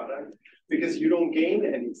average product because you don't gain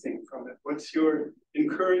anything from it. What's your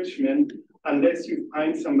encouragement unless you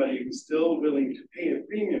find somebody who's still willing to pay a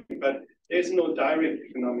premium, but there's no direct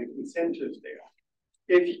economic incentive there.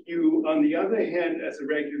 If you, on the other hand, as a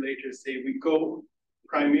regulator say, we go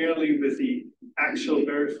primarily with the actual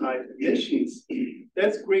verified emissions,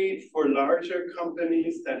 that's great for larger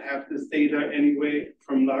companies that have this data anyway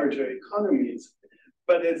from larger economies.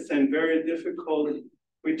 But it's then very difficult.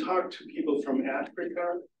 We talk to people from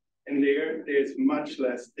Africa, and there's much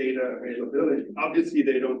less data availability. Obviously,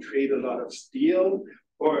 they don't trade a lot of steel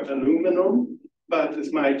or aluminum, but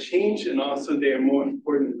this might change, and also they are more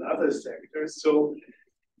important in other sectors. So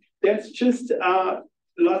that's just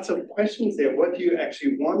lots of questions there. What do you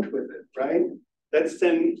actually want with it, right? That's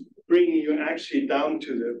then bringing you actually down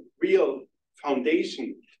to the real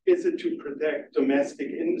foundation. Is it to protect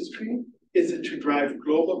domestic industry? Is it to drive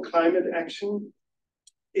global climate action?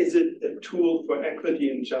 Is it a tool for equity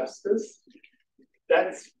and justice?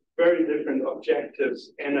 That's very different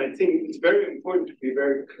objectives. And I think it's very important to be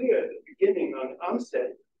very clear at the beginning on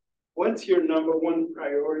onset. What's your number one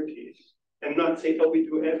priority? And not say, oh, we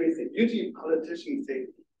do everything. Usually politicians say,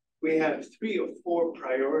 we have 3 or 4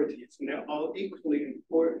 priorities and they're all equally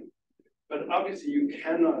important. But obviously you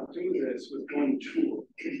cannot do this with one tool.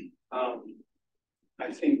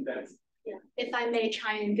 I think that's. Yeah, if I may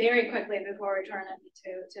chime in very quickly before we turn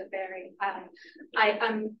it to Barry.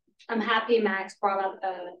 I'm happy Max brought up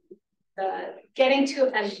the getting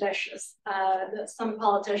too ambitious. Some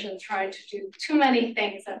politicians try to do too many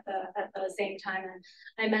things at the same time. And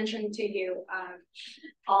I mentioned to you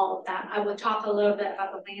all of that. I will talk a little bit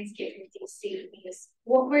about the landscape in DC because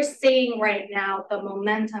what we're seeing right now, the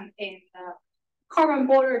momentum in the carbon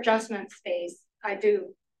border adjustment space, I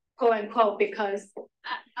do quote unquote, because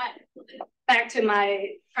back to my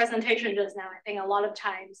presentation just now, I think a lot of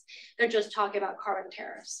times they're just talking about carbon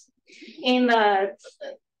tariffs. In the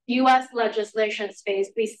US legislation space,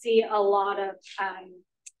 we see a lot of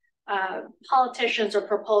politicians or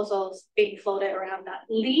proposals being floated around that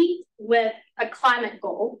lead with a climate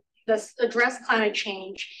goal, let's address climate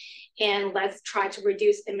change, and let's try to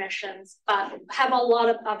reduce emissions, but have a lot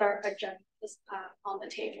of other agendas on the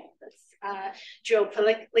table.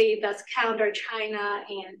 Geopolitically, that's counter China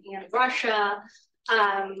and Russia,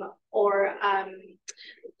 or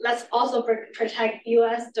let's also protect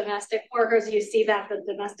U.S. domestic workers. You see that the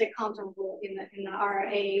domestic content rule in the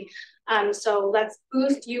RA. So let's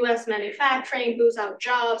boost U.S. manufacturing, boost our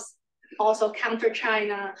jobs, also counter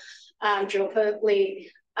China geopolitically,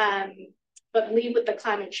 but lead with the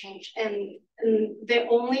climate change. And they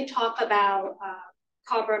only talk about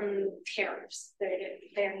carbon tariffs.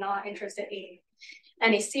 They're not interested in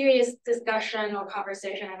any serious discussion or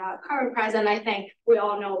conversation about carbon price. And I think we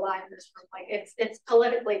all know why in this room. Like it's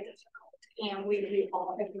politically difficult, and we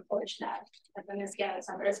all acknowledge that at the Niskanen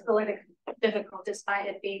Center. It's politically difficult despite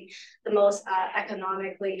it being the most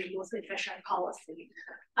economically most efficient policy.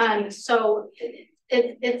 So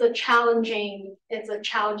it's a challenging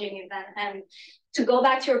event. And to go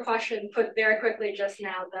back to your question, put very quickly just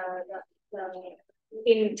now, the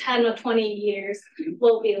in 10 or 20 years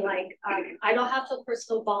will be like, I don't have the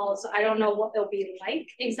crystal ball, so I don't know what they'll be like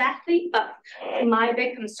exactly, but my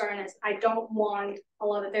big concern is I don't want a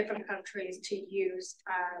lot of different countries to use,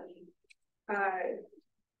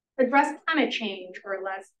 address climate change, or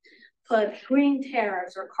let's put green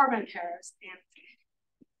tariffs or carbon tariffs and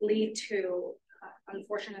lead to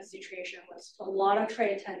unfortunate situation with a lot of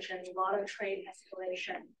trade tension, a lot of trade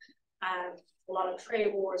escalation, a lot of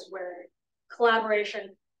trade wars where collaboration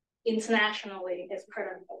internationally is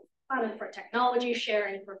critical, for technology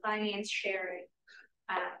sharing, for finance sharing.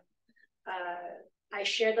 I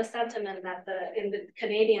share the sentiment that the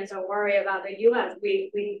Canadians are worried about the U.S.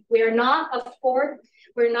 We're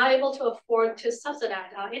not able to afford to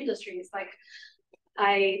subsidize our industries. Like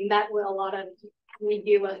I met with a lot of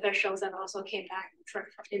EU officials and also came back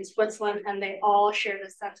in Switzerland, and they all share the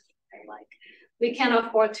sentiment. Like we can't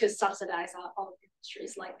afford to subsidize our own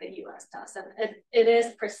industries like the US does. And it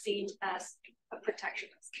is perceived as a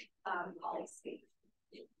protectionist. policy.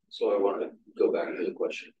 So I want to go back to the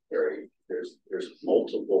question, Barry. There's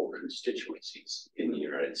multiple constituencies in the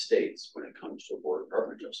United States when it comes to border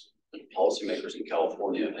carbon adjustment. Policymakers in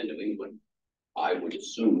California and New England, I would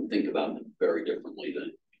assume, think about them very differently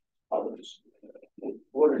than others.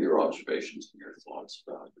 What are your observations and your thoughts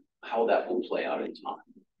about how that will play out in time?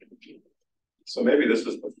 So maybe this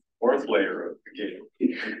is the fourth layer of the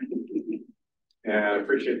game. And I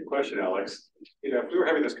appreciate the question, Alex. You know, if we were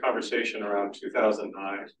having this conversation around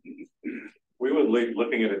 2009, we would be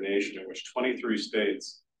looking at a nation in which 23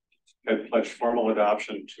 states had pledged formal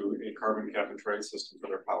adoption to a carbon cap and trade system for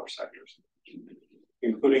their power sectors,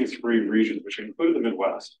 including 3 regions, which included the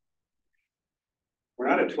Midwest. We're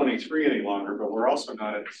not at 23 any longer, but we're also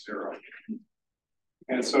not at 0.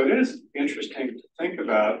 And so it is interesting to think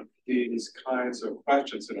about these kinds of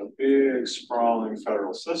questions in a big, sprawling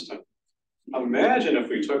federal system. Imagine if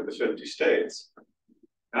we took the 50 states,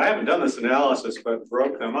 and I haven't done this analysis, but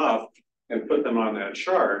broke them up and put them on that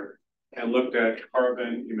chart and looked at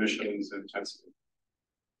carbon emissions intensity.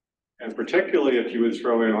 And particularly if you would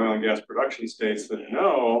throw in oil and gas production states that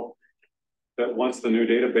know that once the new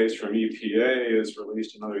database from EPA is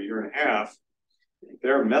released another 1.5 years,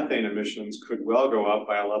 their methane emissions could well go up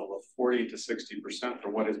by a level of 40 to 60%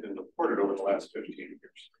 from what has been reported over the last 15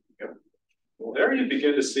 years. Yeah. Well, there you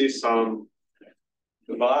begin to see some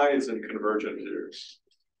divides and convergences.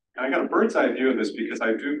 And I got a bird's eye view of this because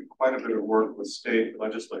I do quite a bit of work with state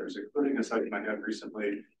legislators, including a session I had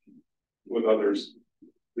recently with others,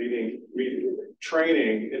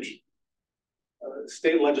 training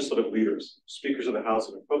state legislative leaders, speakers of the House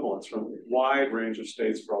and equivalents from a wide range of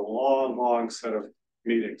states for a long, long set of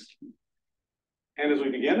meetings. And as we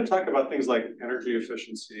began to talk about things like energy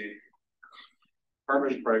efficiency,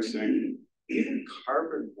 carbon pricing, even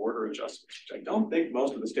carbon border adjustments, which I don't think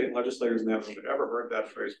most of the state legislators in that room had ever heard that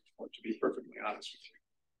phrase before, to be perfectly honest with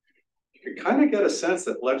you. You could kind of get a sense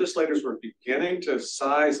that legislators were beginning to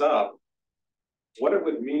size up what it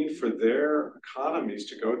would mean for their economies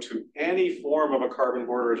to go to any form of a carbon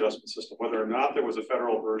border adjustment system, whether or not there was a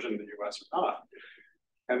federal version in the US or not.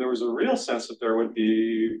 And there was a real sense that there would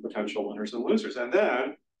be potential winners and losers. And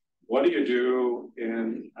then what do you do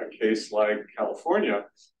in a case like California,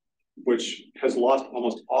 which has lost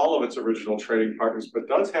almost all of its original trading partners, but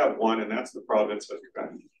does have one, and that's the province of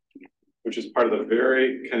Quebec, which is part of the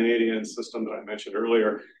very Canadian system that I mentioned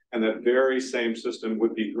earlier. And that very same system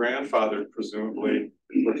would be grandfathered, presumably,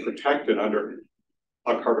 or protected under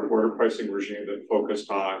a carbon border pricing regime that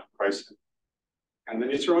focused on pricing. And then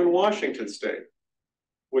you throw in Washington State,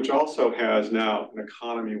 which also has now an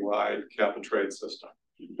economy-wide cap and trade system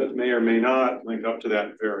that may or may not link up to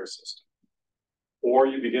that very system. Or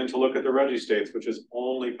you begin to look at the Regi states, which is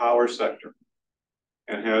only power sector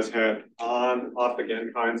and has had on, off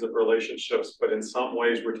again kinds of relationships, but in some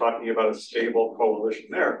ways we're talking about a stable coalition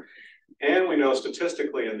there. And we know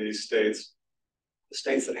statistically in these states, the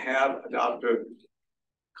states that have adopted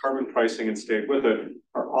carbon pricing and stayed with it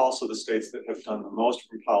are also the states that have done the most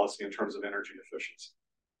from policy in terms of energy efficiency.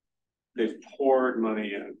 They've poured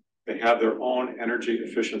money in. They have their own energy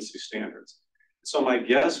efficiency standards. So my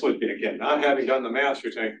guess would be, again, not having done the math,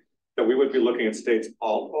 you're saying, that we would be looking at states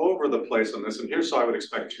all over the place on this. And here's how I would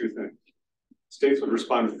expect 2 things. States would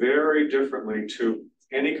respond very differently to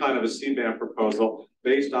any kind of a CBAM proposal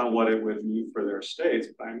based on what it would mean for their states.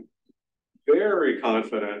 But I'm very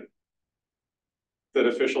confident that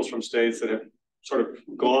officials from states that have sort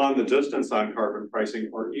of gone the distance on carbon pricing,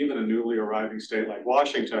 or even a newly arriving state like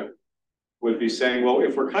Washington, would be saying, well,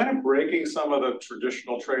 if we're kind of breaking some of the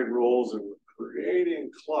traditional trade rules and we're creating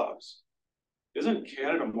clubs, isn't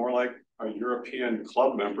Canada more like a European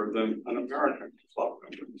club member than an American club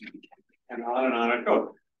member? And on it goes.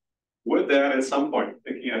 Would that at some point,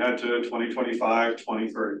 thinking ahead to 2025,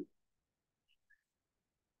 2030,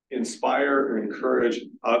 inspire or encourage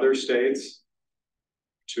other states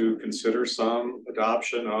to consider some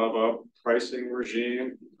adoption of a pricing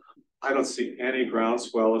regime? I don't see any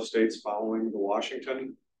groundswell of states following the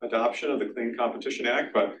Washington adoption of the Clean Competition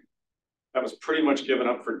Act, but that was pretty much given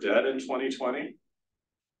up for dead in 2020.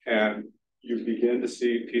 And you begin to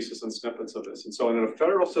see pieces and snippets of this. And so in a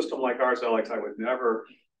federal system like ours, Alex, I would never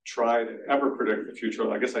try to ever predict the future.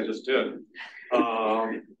 I guess I just did.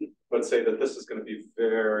 But say that this is going to be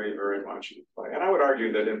very, very much in play. And I would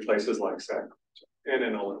argue that in places like Sacramento and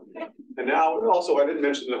in Olympia. And now also, I didn't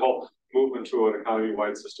mention the whole movement to an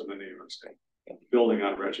economy-wide system in New York State, building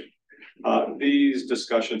on Regi. These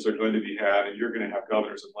discussions are going to be had, and you're going to have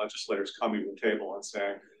governors and legislators coming to the table and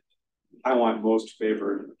saying, I want most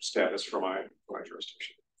favored status for my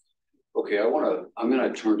jurisdiction. Okay, I'm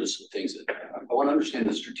gonna turn to some things that, I want to understand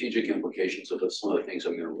the strategic implications of some of the things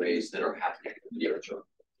I'm gonna raise that are happening in the near term.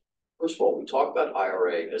 First of all, we talk about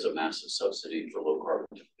IRA as a massive subsidy for low carbon,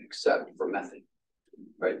 except for methane,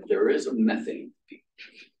 right? There is a methane fee.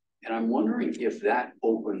 And I'm wondering if that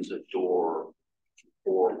opens a door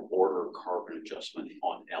for border carbon adjustment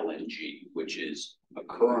on LNG, which is a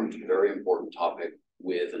current, very important topic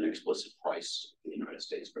with an explicit price in the United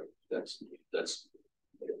States. That's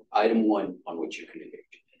item one on which you can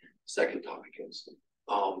engage. Second topic is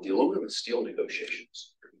the aluminum and steel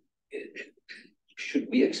negotiations. Should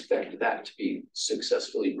we expect that to be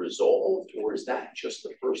successfully resolved, or is that just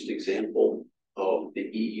the first example of the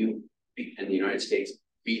EU and the United States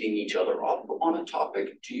beating each other up on a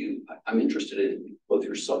topic? I'm interested in both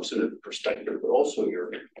your substantive perspective, but also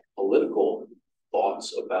your political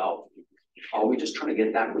thoughts about, are we just trying to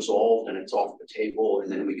get that resolved and it's off the table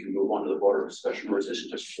and then we can move on to the broader discussion, or is this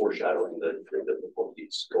just foreshadowing the book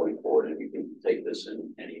piece going forward and we can take this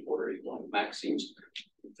in any order you want? Max seems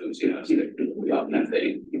enthusiastic about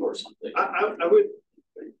methane or something. I would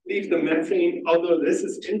leave the methane, although this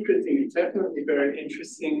is interesting, it's definitely very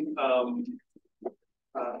interesting.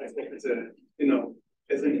 I think it's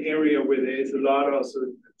as an area where there is a lot also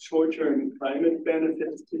short-term climate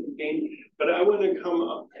benefits to be gained. But I want to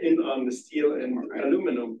come in on the steel and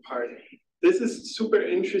aluminum part. This is super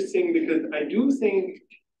interesting because I do think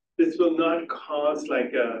this will not cause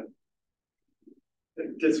like a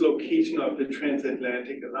dislocation of the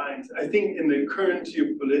transatlantic alliance. I think in the current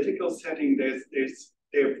geopolitical setting,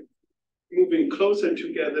 they're moving closer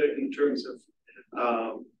together in terms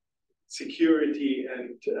of security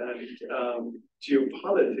and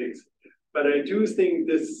geopolitics. But I do think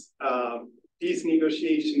these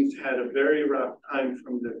negotiations had a very rough time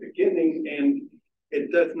from the beginning, and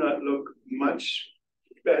it does not look much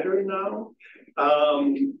better now.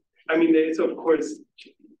 I mean, there's of course,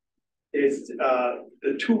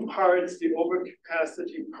 the two parts, the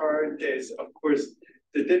overcapacity part. There's of course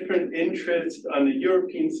the different interests on the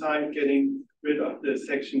European side, getting rid of the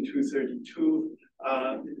Section 232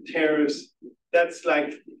 tariffs. That's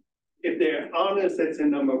like, if they're honest, that's the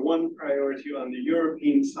number one priority on the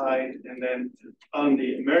European side. And then on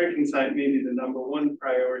the American side, maybe the number one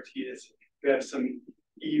priority is to have some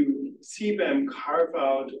EU CBAM carve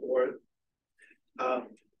out or,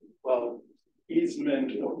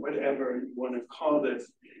 easement or whatever you want to call this.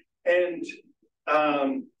 And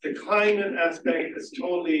the climate aspect is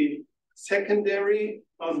totally secondary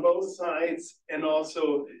on both sides, and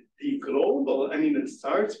also the global, I mean, it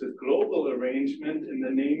starts with global arrangement in the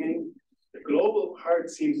naming. The global part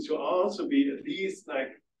seems to also be at least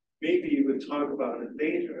like, maybe we'll talk about it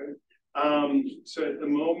later. So at the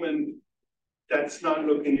moment, that's not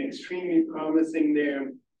looking extremely promising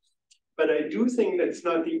there. But I do think that's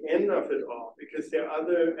not the end of it all, because there are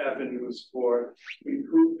other avenues for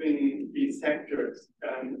improving these sectors.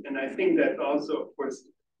 And I think that also, of course,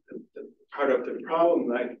 the part of the problem,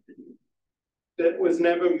 like, that was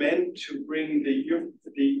never meant to bring the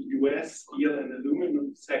US steel and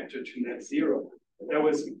aluminum sector to net zero. That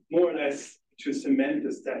was more or less to cement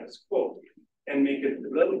the status quo and make it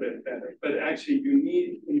a little bit better. But actually, you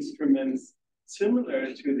need instruments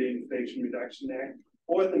similar to the Inflation Reduction Act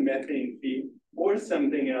or the methane fee or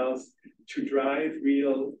something else to drive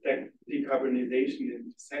real decarbonization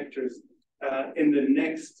into sectors in the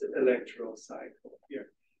next electoral cycle here.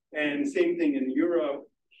 And same thing in Europe.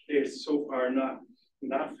 There's so far not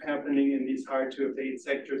enough happening in these hard to abate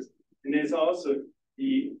sectors. And there's also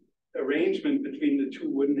the arrangement between the two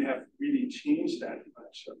wouldn't have really changed that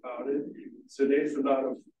much about it. So there's a lot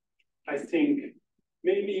of, I think,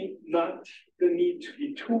 maybe not the need to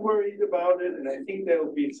be too worried about it. And I think there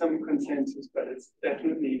will be some consensus, but it's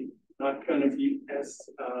definitely not going to be as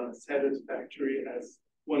satisfactory as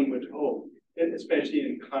one would hope, and especially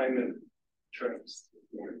in climate terms.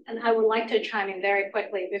 And I would like to chime in very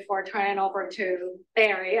quickly before turning over to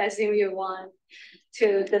Barry. I assume you want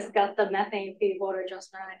to discuss the methane fee border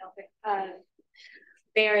adjustment. I know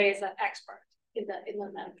Barry is an expert in the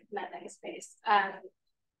methane space.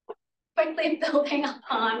 Quickly building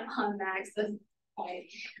on Max's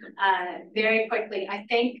point, very quickly, I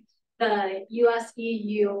think the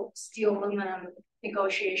US-EU steel aluminum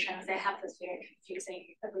negotiations, they have this very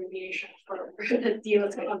confusing abbreviation for the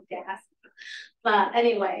deals of gas. But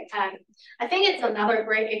anyway, I think it's another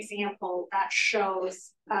great example that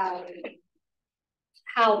shows how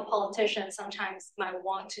politicians sometimes might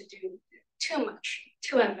want to do too much,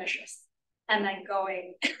 too ambitious, and then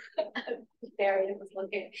going, Barry was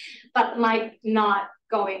looking, but might not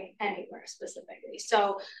going anywhere specifically.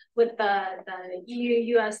 So with the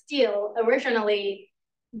EU-US deal, originally,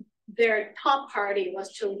 their top priority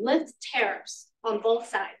was to lift tariffs on both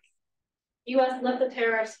sides. US lifted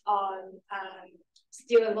tariffs on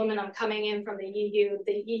steel and aluminum coming in from the EU.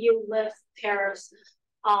 The EU lifts tariffs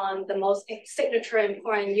on the most signature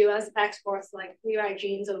important US exports like Levi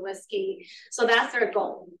jeans and whiskey. So that's their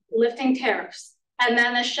goal, lifting tariffs. And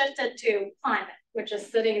then it shifted to climate, which is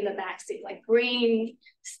sitting in the backseat, like green,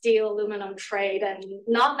 steel, aluminum trade. And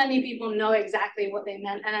not many people know exactly what they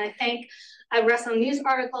meant. And I think I read some news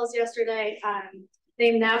articles yesterday.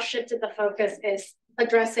 They've now shifted the focus is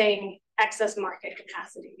addressing excess market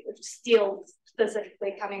capacity, which is steel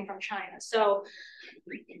specifically coming from China. So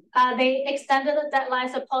they extended the deadline,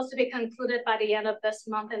 supposed to be concluded by the end of this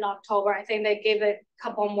month in October. I think they gave it a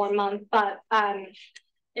couple more months, but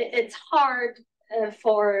it's hard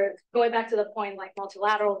for going back to the point like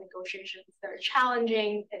multilateral negotiations. They're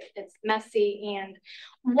challenging, it's messy, and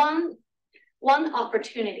one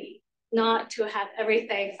opportunity not to have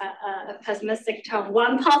everything a pessimistic tone,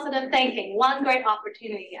 one positive thinking, one great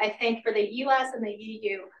opportunity, I think, for the US and the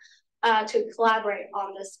EU to collaborate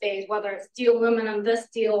on this space, whether it's steel, aluminum, this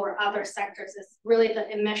steel, or other sectors, is really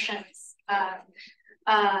the emissions,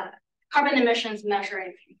 carbon emissions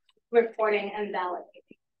measuring, reporting, and validating.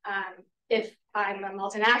 If I'm a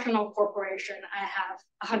multinational corporation, I have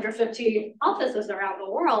 150 offices around the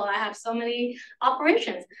world, I have so many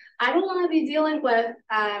operations. I don't want to be dealing with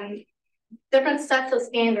different sets of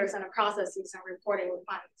standards and processes and reporting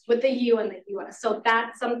requirements with the EU and the US. So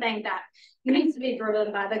that's something that needs to be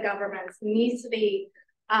driven by the governments, needs to be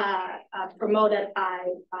promoted by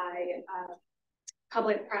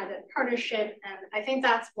public-private partnership. And I think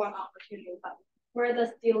that's one opportunity, but where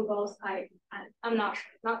this deal goes, I'm not sure,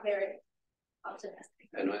 not very optimistic.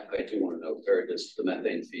 And I do want to know, Barry, does the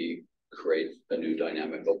methane fee create a new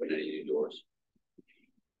dynamic, open any new doors?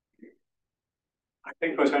 I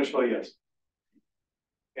think potentially, yes.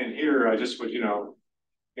 And here, I just would,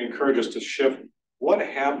 encourage us to shift. What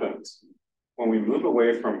happens when we move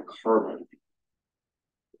away from carbon,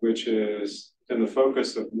 which is in the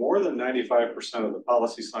focus of more than 95% of the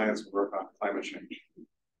policy science work on climate change,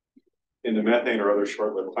 into methane or other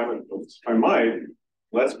short-lived climate movements? If I might,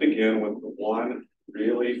 let's begin with the one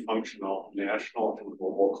really functional national and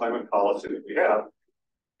global climate policy that we have,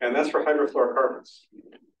 and that's for hydrofluorocarbons,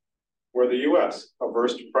 where the US,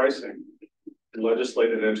 averse to pricing,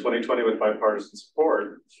 legislated in 2020 with bipartisan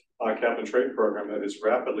support a cap and trade program that is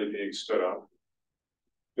rapidly being stood up,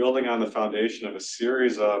 building on the foundation of a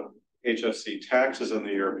series of HFC taxes in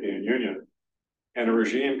the European Union, and a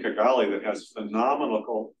regime, Kigali, that has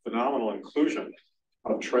phenomenal inclusion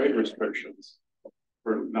of trade restrictions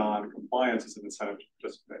for non-compliance as an incentive to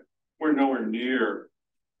participate. We're nowhere near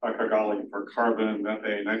Kigali for carbon,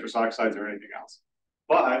 methane, nitrous oxides, or anything else.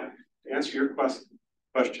 But to answer your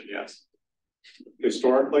question, yes.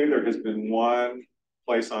 Historically, there has been one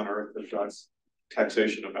place on earth that does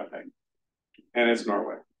taxation of methane, and it's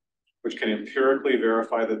Norway, which can empirically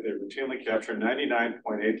verify that they routinely capture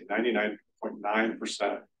 99.8 to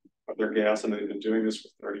 99.9% of their gas, and they've been doing this for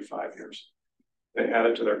 35 years. They add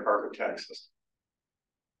it to their carbon tax system.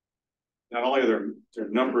 Not only are their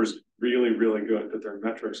numbers really, really good, but their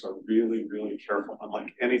metrics are really, really careful,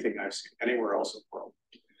 unlike anything I've seen anywhere else in the world.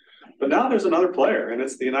 But now there's another player, and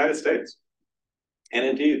it's the United States. And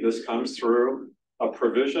indeed, this comes through a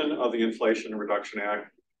provision of the Inflation Reduction Act.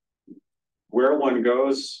 Where one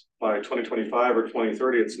goes by 2025 or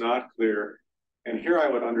 2030, it's not clear. And here I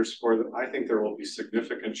would underscore that I think there will be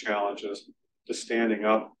significant challenges to standing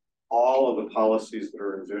up all of the policies that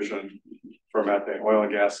are envisioned for methane, oil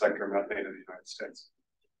and gas sector methane in the United States.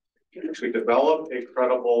 If we develop a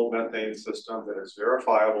credible methane system that is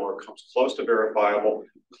verifiable or comes close to verifiable,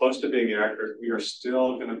 close to being accurate, we are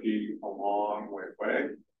still going to be a long way away.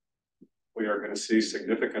 We are going to see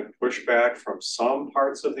significant pushback from some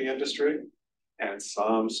parts of the industry and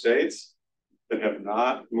some states that have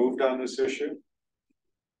not moved on this issue.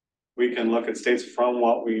 We can look at states from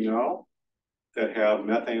what we know that have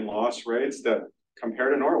methane loss rates that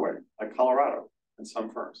compare to Norway, like Colorado and some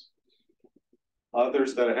firms.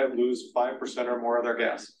 Others that lose 5% or more of their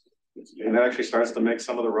gas. And that actually starts to make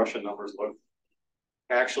some of the Russian numbers look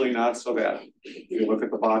actually not so bad. If you look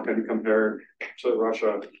at the Balkan compared to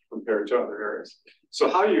Russia, compared to other areas. So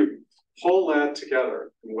how you pull that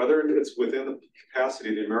together, whether it's within the capacity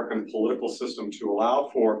of the American political system to allow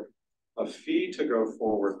for a fee to go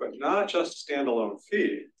forward, but not just a standalone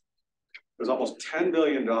fee. There's almost $10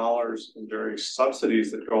 billion in various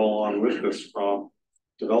subsidies that go along with this, from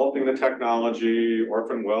developing the technology,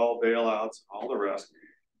 orphan well bailouts, all the rest,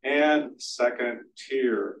 and second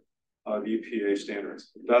tier of EPA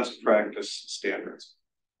standards, best practice standards.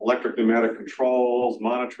 electric pneumatic controls,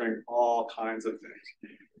 monitoring, all kinds of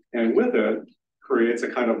things. And with it, creates a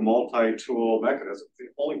kind of multi-tool mechanism. The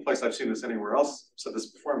only place I've seen this anywhere else, I've said this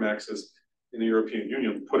before, Max, is in the European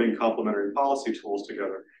Union, putting complementary policy tools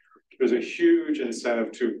together. There's a huge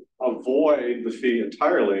incentive to avoid the fee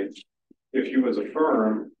entirely if you as a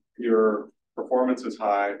firm, your performance is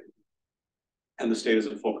high and the state is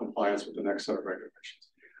in full compliance with the next set of regulations.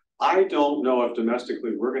 I don't know if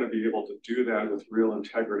domestically we're going to be able to do that with real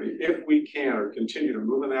integrity. If we can or continue to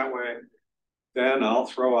move in that way, then I'll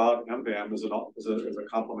throw out MBAM as a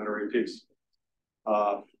complementary piece.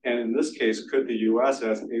 And in this case, could the US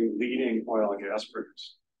as a leading oil and gas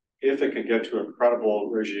producer, if it can get to a credible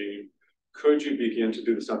regime, could you begin to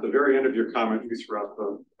do this? At the very end of your comment, you threw out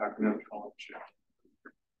the acronym college.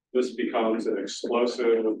 This becomes an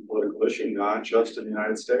explosive political issue, not just in the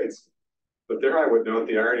United States. But there I would note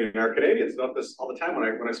the irony, and our Canadians note this all the time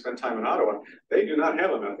when I spend time in Ottawa. They do not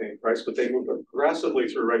have a methane price, but they move aggressively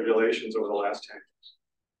through regulations over the last 10 years.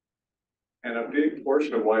 And a big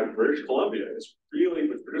portion of why British Columbia is really,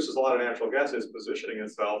 which produces a lot of natural gas, is positioning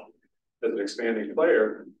itself as an expanding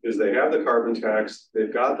player, is they have the carbon tax,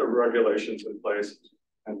 they've got the regulations in place,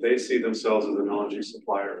 and they see themselves as an LNG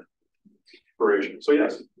supplier for Asia. So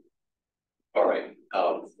yes. All right,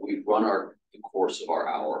 we've run the course of our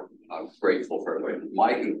hour. I'm grateful for everybody.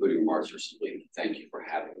 My concluding remarks are simply thank you for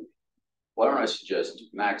having me. Why don't I suggest,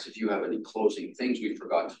 Max, if you have any closing things we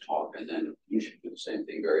forgot to talk, and then you should do the same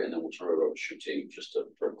thing, Barry, and then we'll turn it over to Shooting just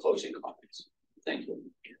for closing comments. Thank you.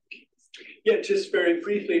 Yeah, just very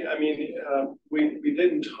briefly, I mean, we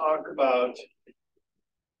didn't talk about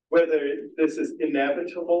whether this is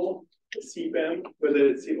inevitable, CBAM, whether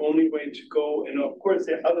it's the only way to go. And of course,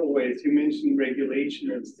 there are other ways. You mentioned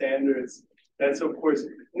regulation and standards. That's of course,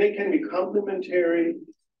 and they can be complementary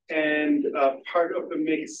and part of the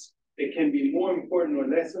mix. They can be more important or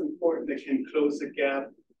less important. They can close the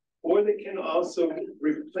gap, or they can also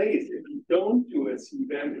replace. If you don't do a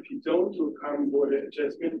CBAM, if you don't do a carbon border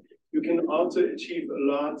adjustment, you can also achieve a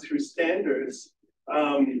lot through standards,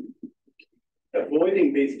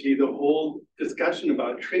 avoiding basically the whole discussion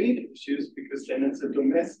about trade issues, because then it's a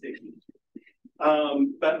domestic.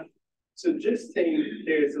 But so just saying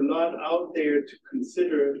there's a lot out there to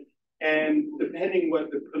consider, and depending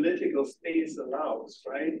what the political space allows,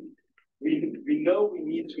 right? We know we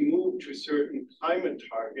need to move to certain climate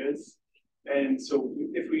targets. And so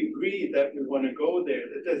if we agree that we want to go there,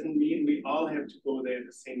 that doesn't mean we all have to go there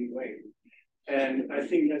the same way. And I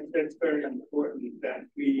think that's very important that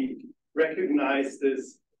we recognize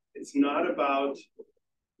this. It's not about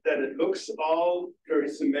that it looks all very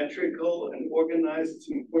symmetrical and organized. It's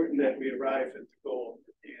important that we arrive at the goal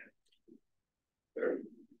at the end.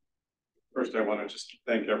 First, I want to just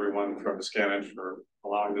thank everyone from Niskanen for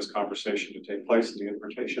allowing this conversation to take place and the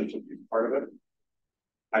invitation to be part of it.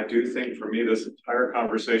 I do think for me, this entire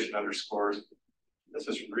conversation underscores this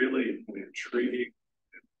is really an intriguing,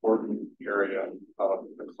 important area of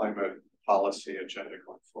the climate policy agenda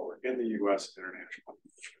going forward in the US and internationally.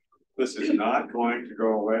 This is not going to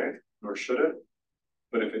go away, nor should it.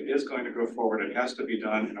 But if it is going to go forward, it has to be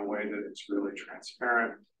done in a way that it's really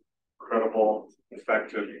transparent, credible,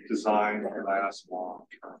 effective, designed to last long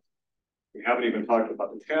term. We haven't even talked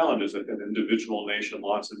about the challenges that an individual nation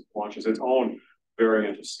launches its own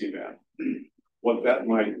variant of CBAM. What that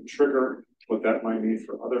might trigger, what that might mean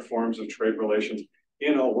for other forms of trade relations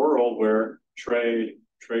in a world where trade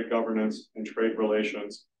governance, and trade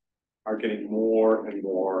relations are getting more and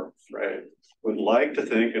more frayed. Would like to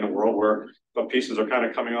think in a world where the pieces are kind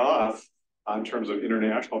of coming off in terms of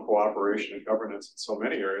international cooperation and governance in so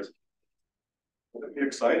many areas. Would it be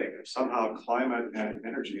exciting if somehow climate and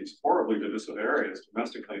energy, these horribly divisive areas,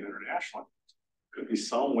 domestically and internationally, could be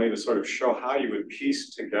some way to sort of show how you would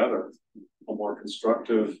piece together a more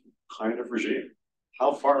constructive kind of regime?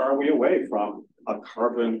 How far are we away from a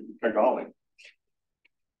carbon Kigali?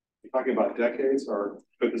 You're talking about decades, or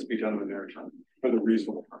could this be done in the near term, for the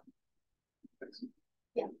reasonable term? Thanks.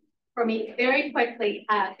 Yeah, for me, very quickly,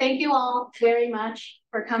 thank you all very much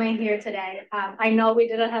for coming here today. I know we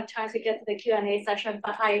didn't have time to get to the Q&A session,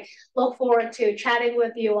 but I look forward to chatting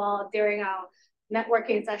with you all during our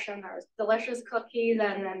networking session. There's delicious cookies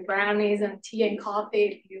and then brownies and tea and coffee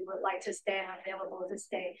if you would like to stay. I'm available to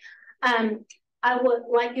stay. I would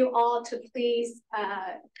like you all to please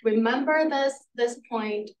remember this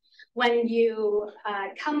point when you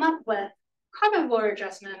come up with carbon border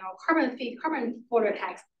adjustment or carbon fee, carbon border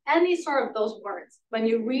tax, any sort of those words. When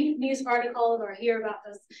you read news articles or hear about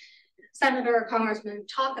this senator or congressman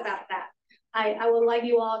talk about that, I would like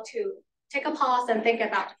you all to take a pause and think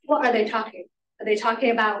about what are they talking? Are they talking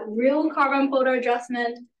about real carbon border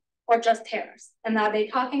adjustment or just tariffs? And are they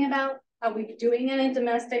talking about, are we doing any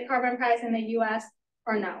domestic carbon price in the US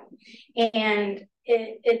or no? And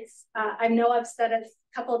I know I've said it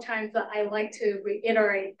a couple of times, but I like to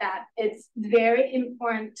reiterate that it's very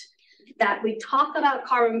important that we talk about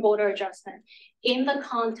carbon border adjustment in the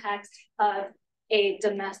context of a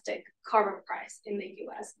domestic carbon price in the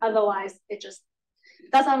US. Otherwise, it just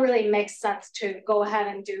doesn't really make sense to go ahead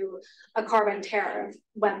and do a carbon tariff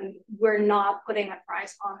when we're not putting a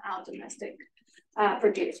price on our domestic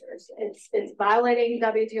producers. It's violating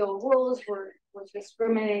WTO rules. We're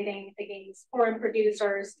discriminating against foreign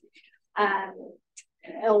producers.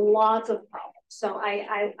 Lots of problems. So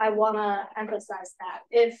I want to emphasize that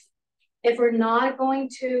if we're not going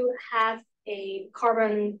to have a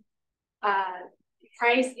carbon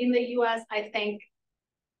price in the US, I think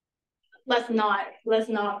let's not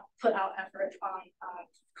put our effort on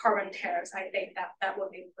carbon tariffs. I think that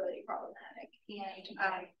would be really problematic.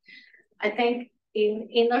 And I think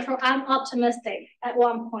in the short, I'm optimistic at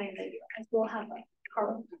one point in the US we'll have a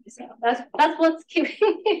carbon price. So that's what's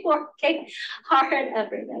keeping me working hard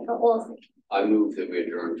every day. But we'll see. I move that we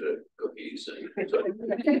adjourn to cookies and